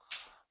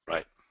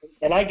 Right.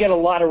 And I get a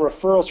lot of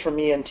referrals from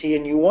ENT,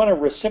 and you want to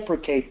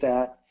reciprocate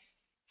that.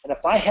 And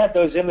if I had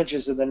those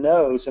images of the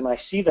nose and I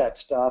see that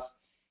stuff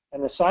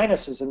and the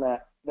sinuses and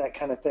that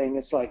kind of thing,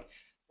 it's like,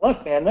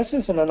 look, man, this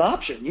isn't an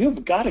option.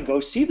 You've got to go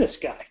see this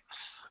guy.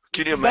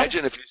 Can you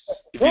imagine if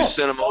you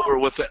sent him over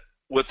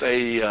with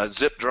a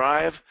zip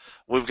drive?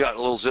 We've got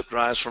little zip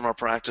drives from our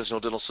practice,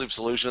 Dental Sleep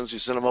Solutions. You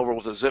send them over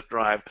with a zip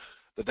drive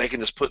that they can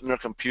just put in their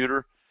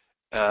computer,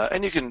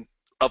 and you can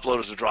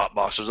upload it to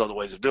Dropbox. There's other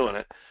ways of doing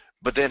it.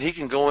 But then he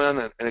can go in,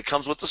 and it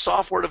comes with the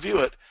software to view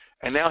it,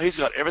 and now he's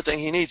got everything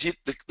he needs.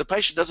 The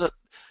patient doesn't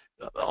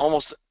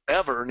almost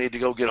ever need to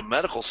go get a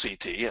medical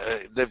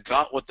CT. They've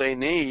got what they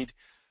need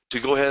to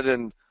go ahead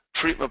and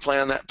treatment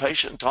plan that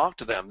patient and talk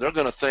to them. They're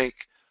going to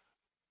think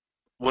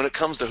when it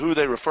comes to who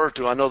they refer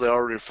to, I know they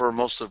already refer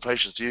most of the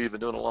patients to you. You've been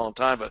doing it a long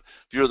time, but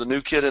if you're the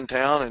new kid in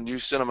town and you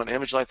send them an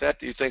image like that,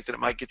 do you think that it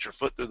might get your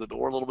foot through the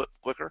door a little bit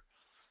quicker?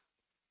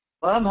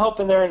 Well, I'm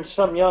hoping there's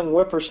some young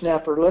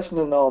whippersnapper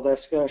listening to all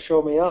this going to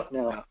show me up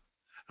now. Yeah.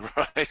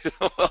 Right.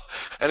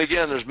 And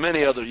again, there's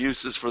many other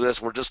uses for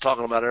this. We're just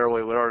talking about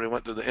airway. We already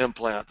went through the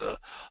implant, the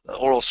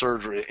oral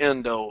surgery,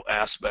 endo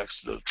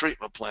aspects, the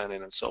treatment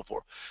planning, and so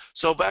forth.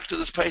 So back to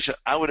this patient,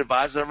 I would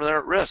advise them they're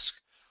at risk.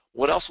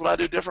 What else would I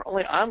do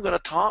differently? I'm going to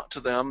talk to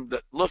them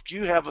that, look,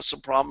 you have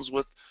some problems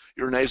with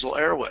your nasal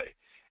airway.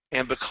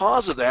 And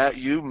because of that,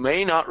 you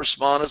may not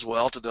respond as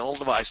well to dental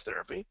device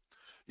therapy.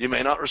 You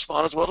may not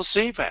respond as well to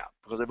CPAP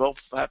because they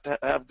both have to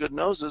have good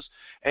noses.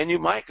 And you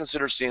might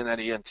consider seeing that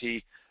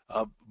ENT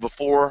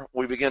before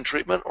we begin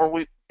treatment,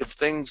 or if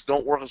things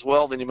don't work as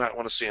well, then you might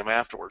want to see them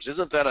afterwards.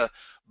 Isn't that a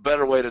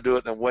better way to do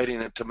it than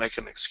waiting to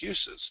making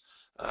excuses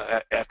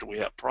after we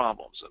have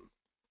problems?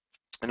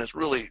 And it's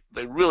really,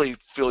 they really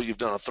feel you've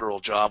done a thorough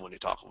job when you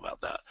talk about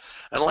that.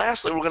 And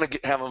lastly, we're going to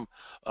have them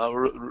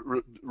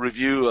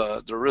review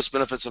the risk,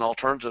 benefits, and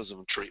alternatives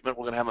of treatment.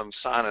 We're going to have them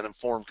sign an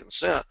informed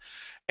consent.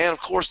 And of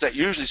course, that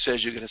usually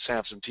says you're going to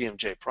have some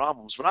TMJ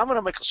problems. But I'm going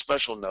to make a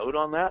special note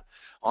on that,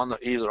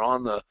 either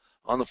on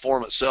the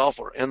form itself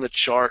or in the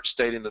chart,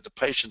 stating that the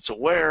patient's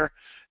aware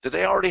that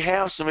they already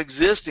have some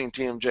existing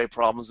TMJ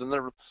problems and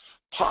they're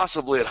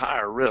possibly at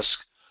higher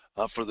risk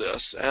for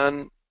this.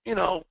 And, you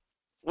know,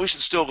 we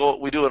should still go,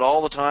 we do it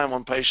all the time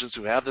on patients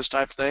who have this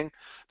type of thing,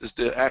 this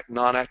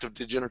non-active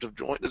degenerative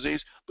joint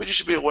disease, but you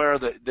should be aware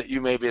that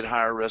you may be at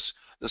higher risk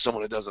than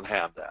someone who doesn't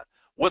have that.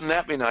 Wouldn't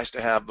that be nice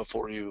to have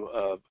before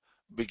you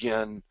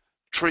begin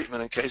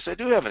treatment in case they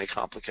do have any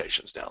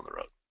complications down the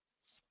road?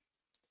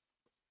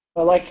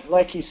 Well,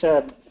 like you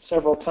said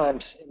several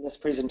times in this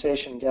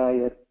presentation,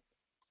 Guy,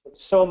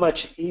 it's so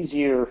much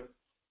easier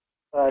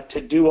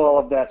to do all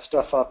of that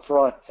stuff up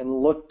front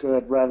and look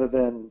good rather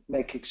than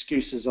make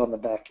excuses on the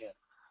back end.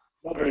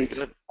 Very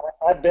good.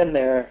 I've been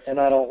there, and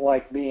I don't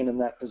like being in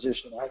that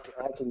position. I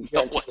can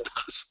No one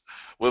does.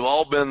 We've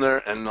all been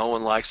there, and no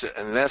one likes it.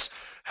 And that's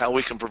how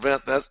we can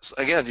prevent that.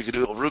 Again, you could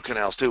do it with root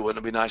canals, too.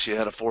 Wouldn't it be nice if you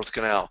had a fourth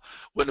canal?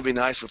 Wouldn't it be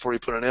nice before you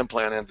put an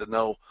implant in to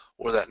know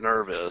where that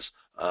nerve is,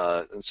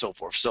 and so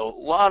forth? So a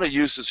lot of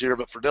uses here,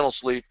 but for dental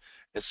sleep,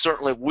 it's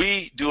certainly,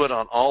 we do it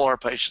on all our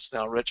patients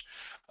now, Rich.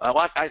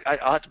 I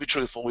have to be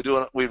truthful.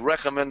 We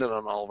recommend it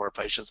on all of our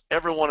patients.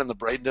 Everyone in the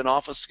Bradenton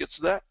office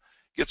gets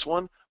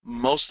one.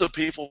 Most of the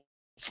people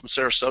from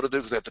Sarasota do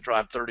because they have to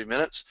drive 30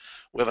 minutes.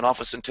 We have an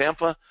office in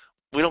Tampa.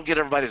 We don't get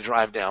everybody to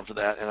drive down for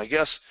that. And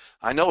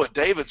I know what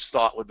David's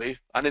thought would be.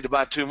 I need to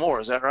buy 2 more.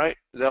 Is that right?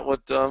 Is that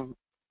what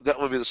that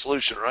would be the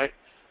solution, right?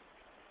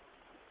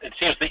 It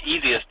seems the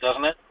easiest,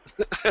 doesn't it?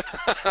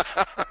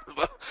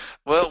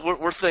 Well,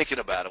 we're thinking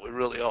about it. We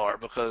really are,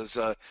 because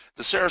the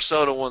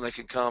Sarasota one, they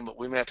can come, but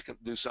we may have to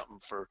do something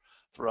for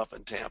up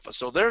in Tampa.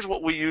 So there's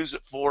what we use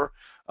it for.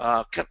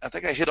 I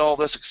think I hit all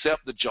this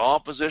except the jaw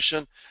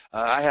position.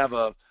 I have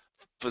a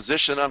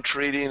physician I'm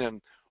treating,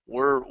 and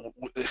we're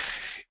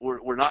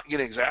not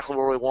getting exactly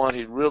where we want.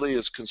 He really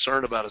is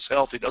concerned about his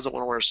health. He doesn't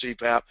want to wear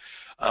CPAP.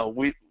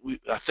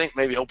 I think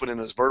maybe opening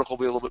his vertical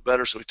will be a little bit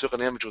better, so we took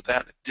an image with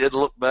that, and it did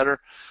look better.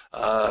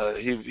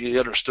 He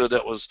understood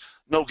that was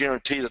no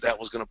guarantee that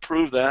was going to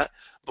prove that,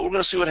 but we're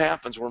going to see what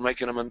happens. We're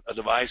making him a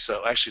device,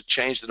 actually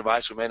changed the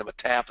device. We made him a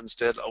tap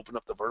instead to open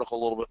up the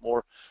vertical a little bit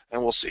more,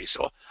 and we'll see.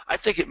 So I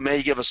think it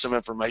may give us some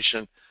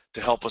information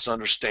to help us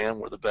understand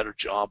where the better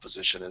jaw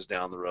position is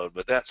down the road,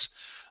 but that's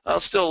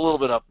still a little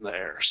bit up in the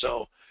air.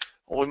 So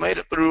we made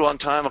it through on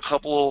time. A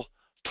couple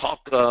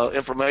talk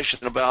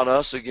information about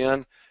us.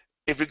 Again,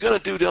 if you're going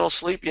to do dental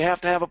sleep, you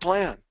have to have a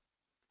plan.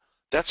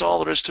 That's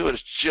all there is to it.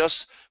 It's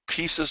just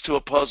pieces to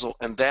a puzzle,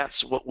 and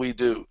that's what we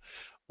do.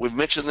 We've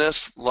mentioned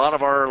this. A lot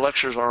of our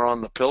lectures are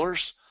on the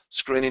pillars: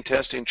 screening,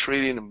 testing,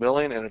 treating, and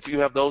billing. And if you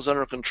have those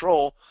under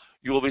control,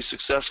 you will be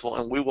successful,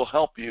 and we will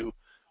help you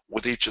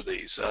with each of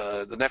these.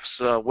 The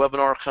next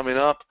webinar coming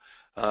up,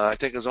 I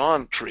think, is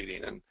on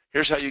treating. And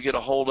here's how you get a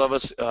hold of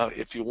us.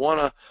 If you want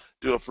to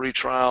do a free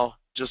trial,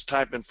 just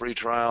type in free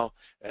trial,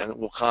 and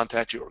we'll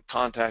contact you, or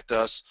contact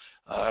us.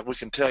 We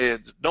can tell you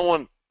that no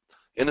one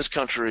in this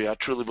country, I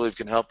truly believe,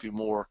 can help you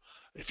more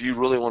if you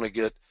really want to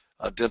get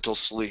dental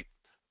sleep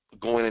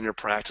going in your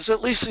practice.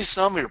 At least see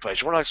some of your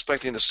patients. We're not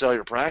expecting to sell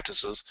your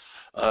practices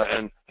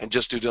and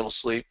just do dental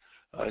sleep.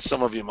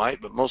 Some of you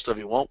might, but most of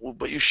you won't.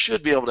 But you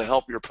should be able to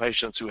help your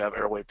patients who have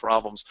airway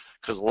problems,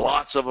 because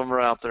lots of them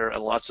are out there,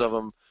 and lots of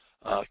them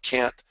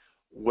can't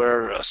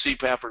wear a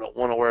CPAP or don't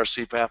want to wear a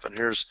CPAP. And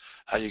here's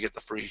how you get the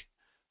free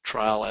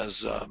trial,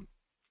 as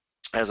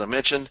I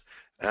mentioned.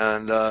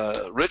 And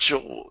Rich,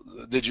 have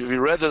you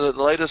read the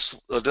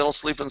latest Dental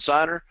Sleep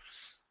Insider?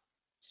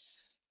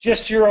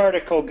 Just your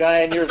article, Guy,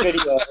 and your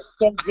video. It's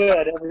so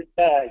good every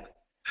time.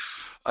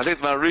 I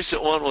think my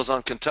recent one was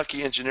on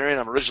Kentucky engineering.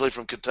 I'm originally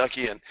from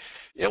Kentucky, and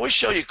we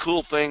show you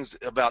cool things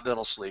about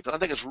dental sleep. And I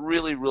think it's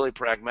really, really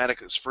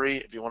pragmatic. It's free.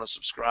 If you want to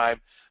subscribe,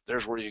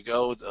 there's where you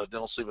go.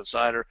 Dental Sleep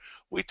Insider.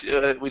 We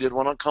did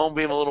one on cone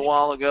beam a little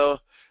while ago.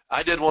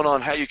 I did one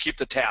on how you keep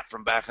the tap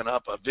from backing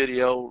up, a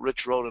video.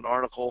 Rich wrote an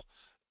article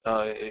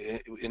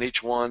in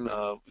each one.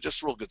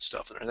 Just real good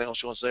stuff. Anything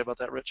else you want to say about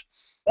that, Rich?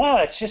 Oh,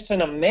 it's just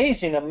an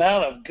amazing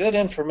amount of good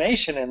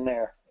information in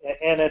there,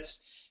 and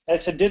it's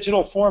a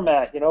digital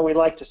format. We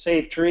like to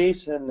save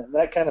trees and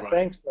that kind of Right.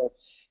 thing. So,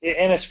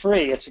 and it's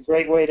free. It's a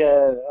great way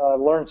to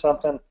learn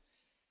something.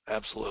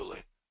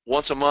 Absolutely.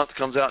 Once a month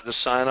comes out,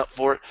 just sign up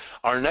for it.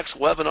 Our next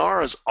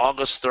webinar is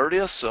August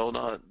 30th, so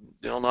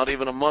not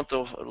even a month,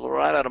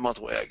 right at a month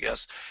away, I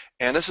guess.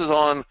 And this is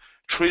on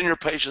treating your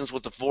patients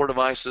with the 4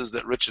 devices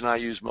that Rich and I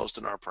use most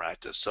in our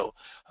practice. So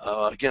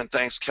again,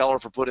 thanks Keller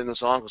for putting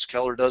this on, because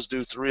Keller does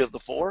do 3 of the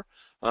 4.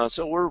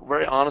 So we're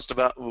very honest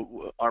about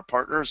our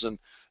partners, and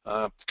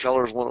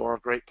Keller is one of our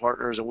great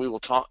partners, and we will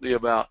talk to you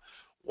about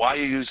why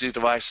you use these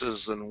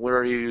devices and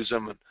where you use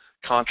them and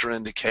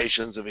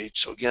contraindications of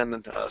each. So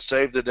again,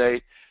 save the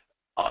date,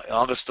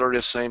 August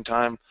 30th, same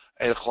time,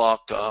 8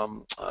 o'clock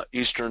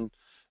Eastern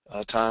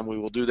time. We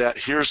will do that.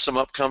 Here's some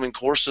upcoming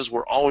courses.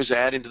 We're always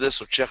adding to this,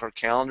 so check our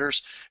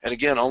calendars. And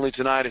again, only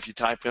tonight, if you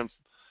type in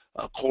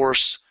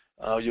course,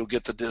 you'll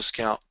get the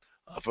discount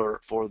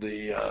for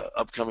the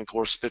upcoming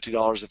course,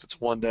 $50 if it's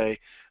 1 day,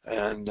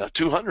 and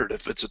 $200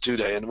 if it's a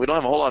 2-day. And we don't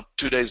have a whole lot of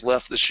 2 days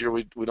left this year.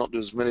 We don't do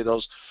as many of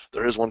those.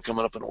 There is one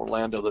coming up in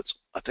Orlando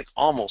that's, I think,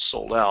 almost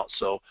sold out,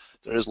 so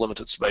there is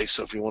limited space.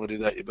 So if you want to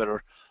do that, you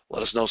better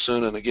let us know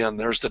soon. And again,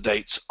 there's the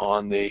dates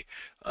on the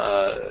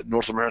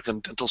North American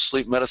Dental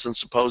Sleep Medicine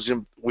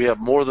Symposium. We have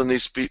more than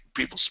these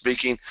people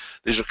speaking.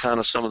 These are kind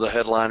of some of the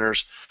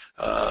headliners.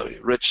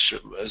 Rich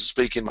is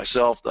speaking,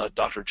 myself,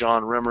 Dr.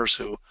 John Remmers,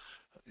 who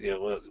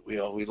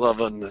we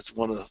love, and it's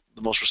one of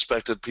the most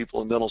respected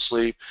people in dental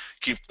sleep.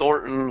 Keith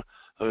Thornton,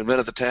 who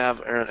invented the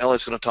TAV. Aaron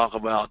Elliott's going to talk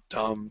about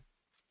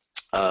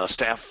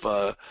staff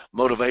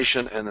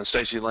motivation, and then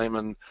Stacy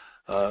Lehman,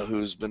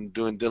 who's been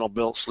doing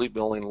sleep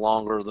billing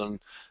longer than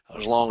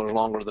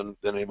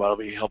anybody, will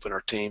be helping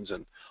our teams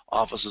and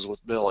offices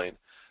with billing.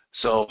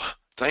 So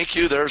thank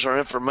you. There's our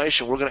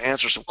information. We're going to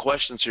answer some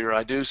questions here.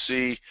 I do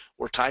see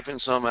we're typing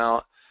some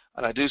out,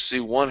 and I do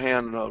see one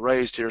hand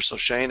raised here. So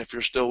Shane, if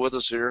you're still with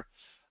us here,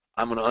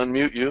 I'm going to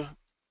unmute you.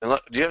 And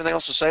do you have anything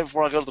else to say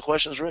before I go to the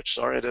questions, Rich?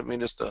 Sorry, I didn't mean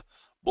just to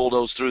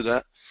bulldoze through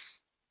that.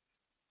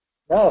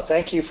 No,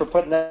 thank you for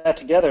putting that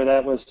together.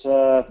 That was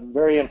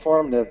very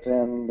informative.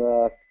 And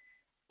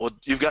well,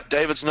 you've got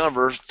David's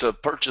number to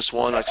purchase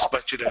one. I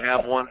expect you to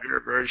have one here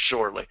very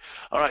shortly.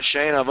 All right,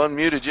 Shane, I've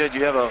unmuted you. Do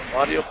you have an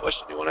audio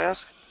question you want to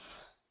ask?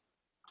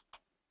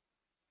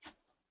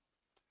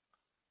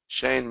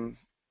 Shane,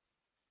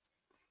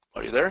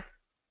 are you there?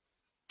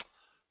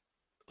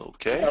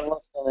 Okay. I'm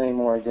not listening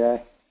anymore,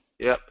 guy.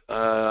 Yep.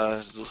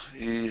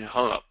 He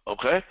hung up.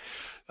 Okay.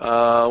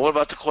 What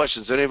about the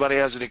questions? Anybody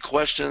has any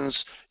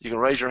questions? You can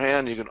raise your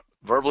hand. You can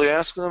verbally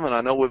ask them, and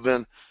I know we've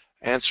been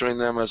answering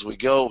them as we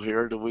go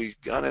here. Do we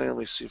got any? Let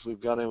me see if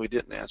we've got any we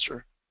didn't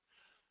answer.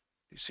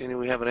 You see any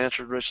we haven't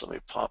answered, Rich? Let me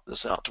pop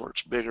this out to where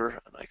it's bigger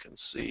and I can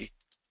see.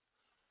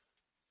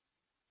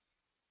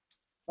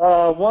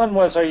 One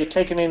was, are you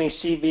taking any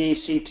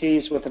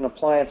CBCTs with an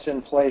appliance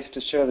in place to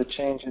show the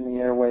change in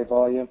the airway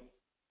volume?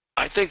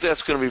 I think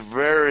that's going to be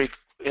very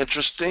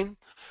interesting.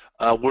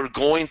 We're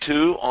going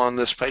to, on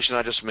this patient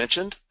I just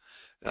mentioned,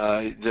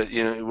 we're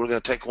going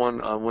to take one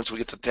once we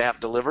get the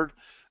tap delivered,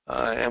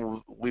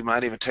 and we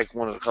might even take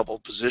one at a couple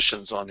of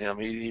positions on him.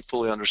 He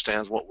fully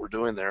understands what we're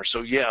doing there.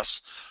 So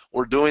yes,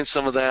 we're doing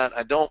some of that.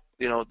 I don't,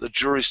 the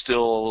jury's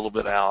still a little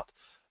bit out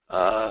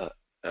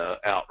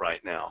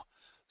right now.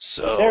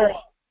 So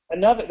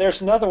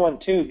there's another one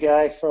too,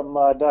 Guy, from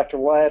Dr.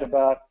 Wyatt,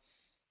 about,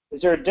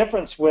 is there a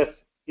difference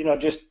with,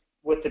 just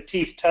with the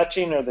teeth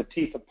touching or the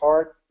teeth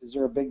apart? Is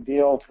there a big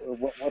deal?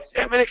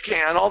 I mean, it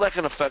can. All that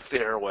can affect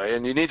the airway,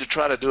 and you need to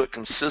try to do it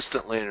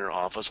consistently in your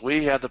office.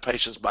 We have the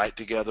patients bite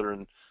together,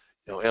 and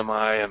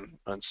MI and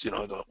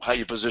how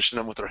you position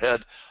them with their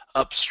head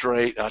up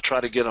straight. I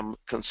try to get them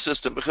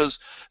consistent, because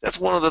that's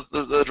one of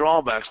the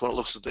drawbacks when it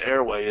looks at the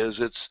airway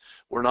is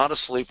we're not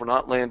asleep, we're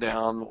not laying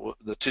down,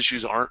 the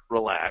tissues aren't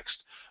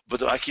relaxed.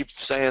 But I keep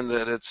saying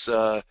that it's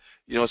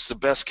it's the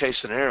best case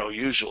scenario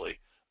usually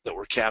that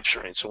we're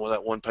capturing. So with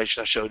that one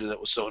patient I showed you that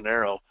was so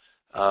narrow,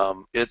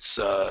 it's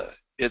the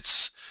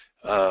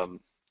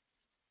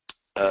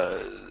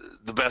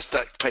best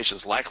that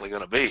patient's likely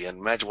going to be, and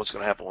imagine what's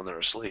going to happen when they're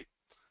asleep.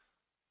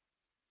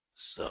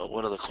 So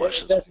what are the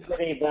questions? It doesn't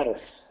get any better.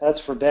 That's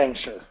for dang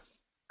sure.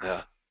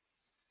 Yeah.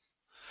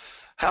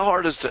 How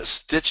hard is to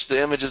stitch the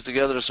images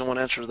together? Does someone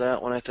answer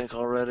that one, I think,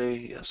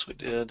 already? Yes, we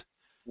did.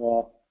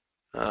 Yeah.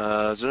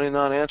 Is there any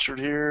not answered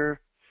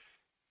here?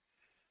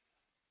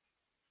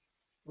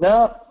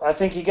 No, I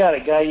think you got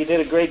it, Guy. You did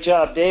a great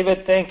job.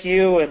 David, thank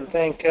you, and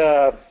thank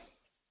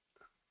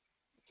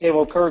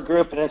Cable Kerr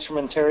Group and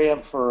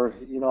Instrumentarium for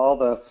all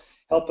the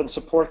help and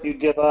support you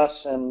give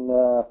us, and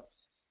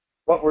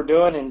what we're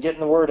doing and getting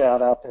the word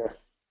out there.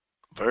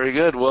 Very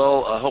good.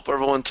 Well, I hope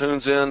everyone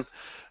tunes in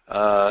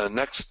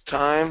next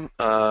time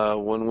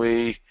when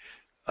we'll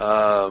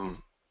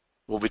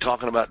be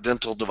talking about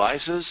dental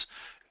devices,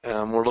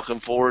 and we're looking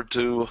forward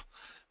to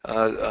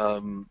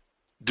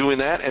doing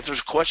that. If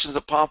there's questions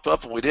that popped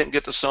up and we didn't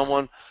get to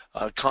someone,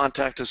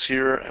 contact us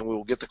here and we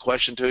will get the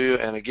question to you.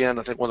 And again,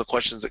 I think one of the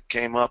questions that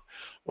came up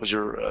was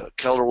your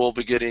Keller will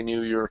be getting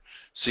you your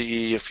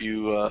CE if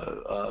you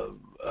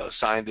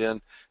signed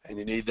in and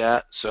you need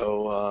that.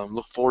 So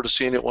look forward to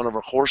seeing you at one of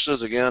our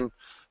courses again,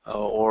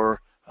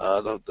 or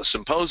the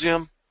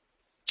symposium,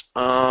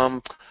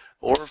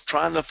 or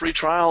trying the free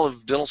trial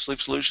of Dental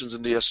Sleep Solutions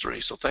in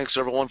DS3. So thanks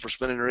everyone for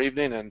spending your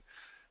evening, and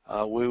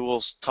we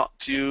will talk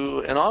to you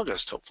in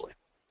August, hopefully.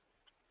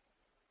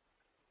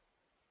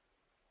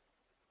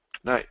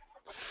 Night.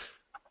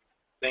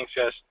 Thanks,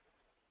 guys.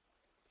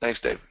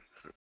 Thanks, Dave.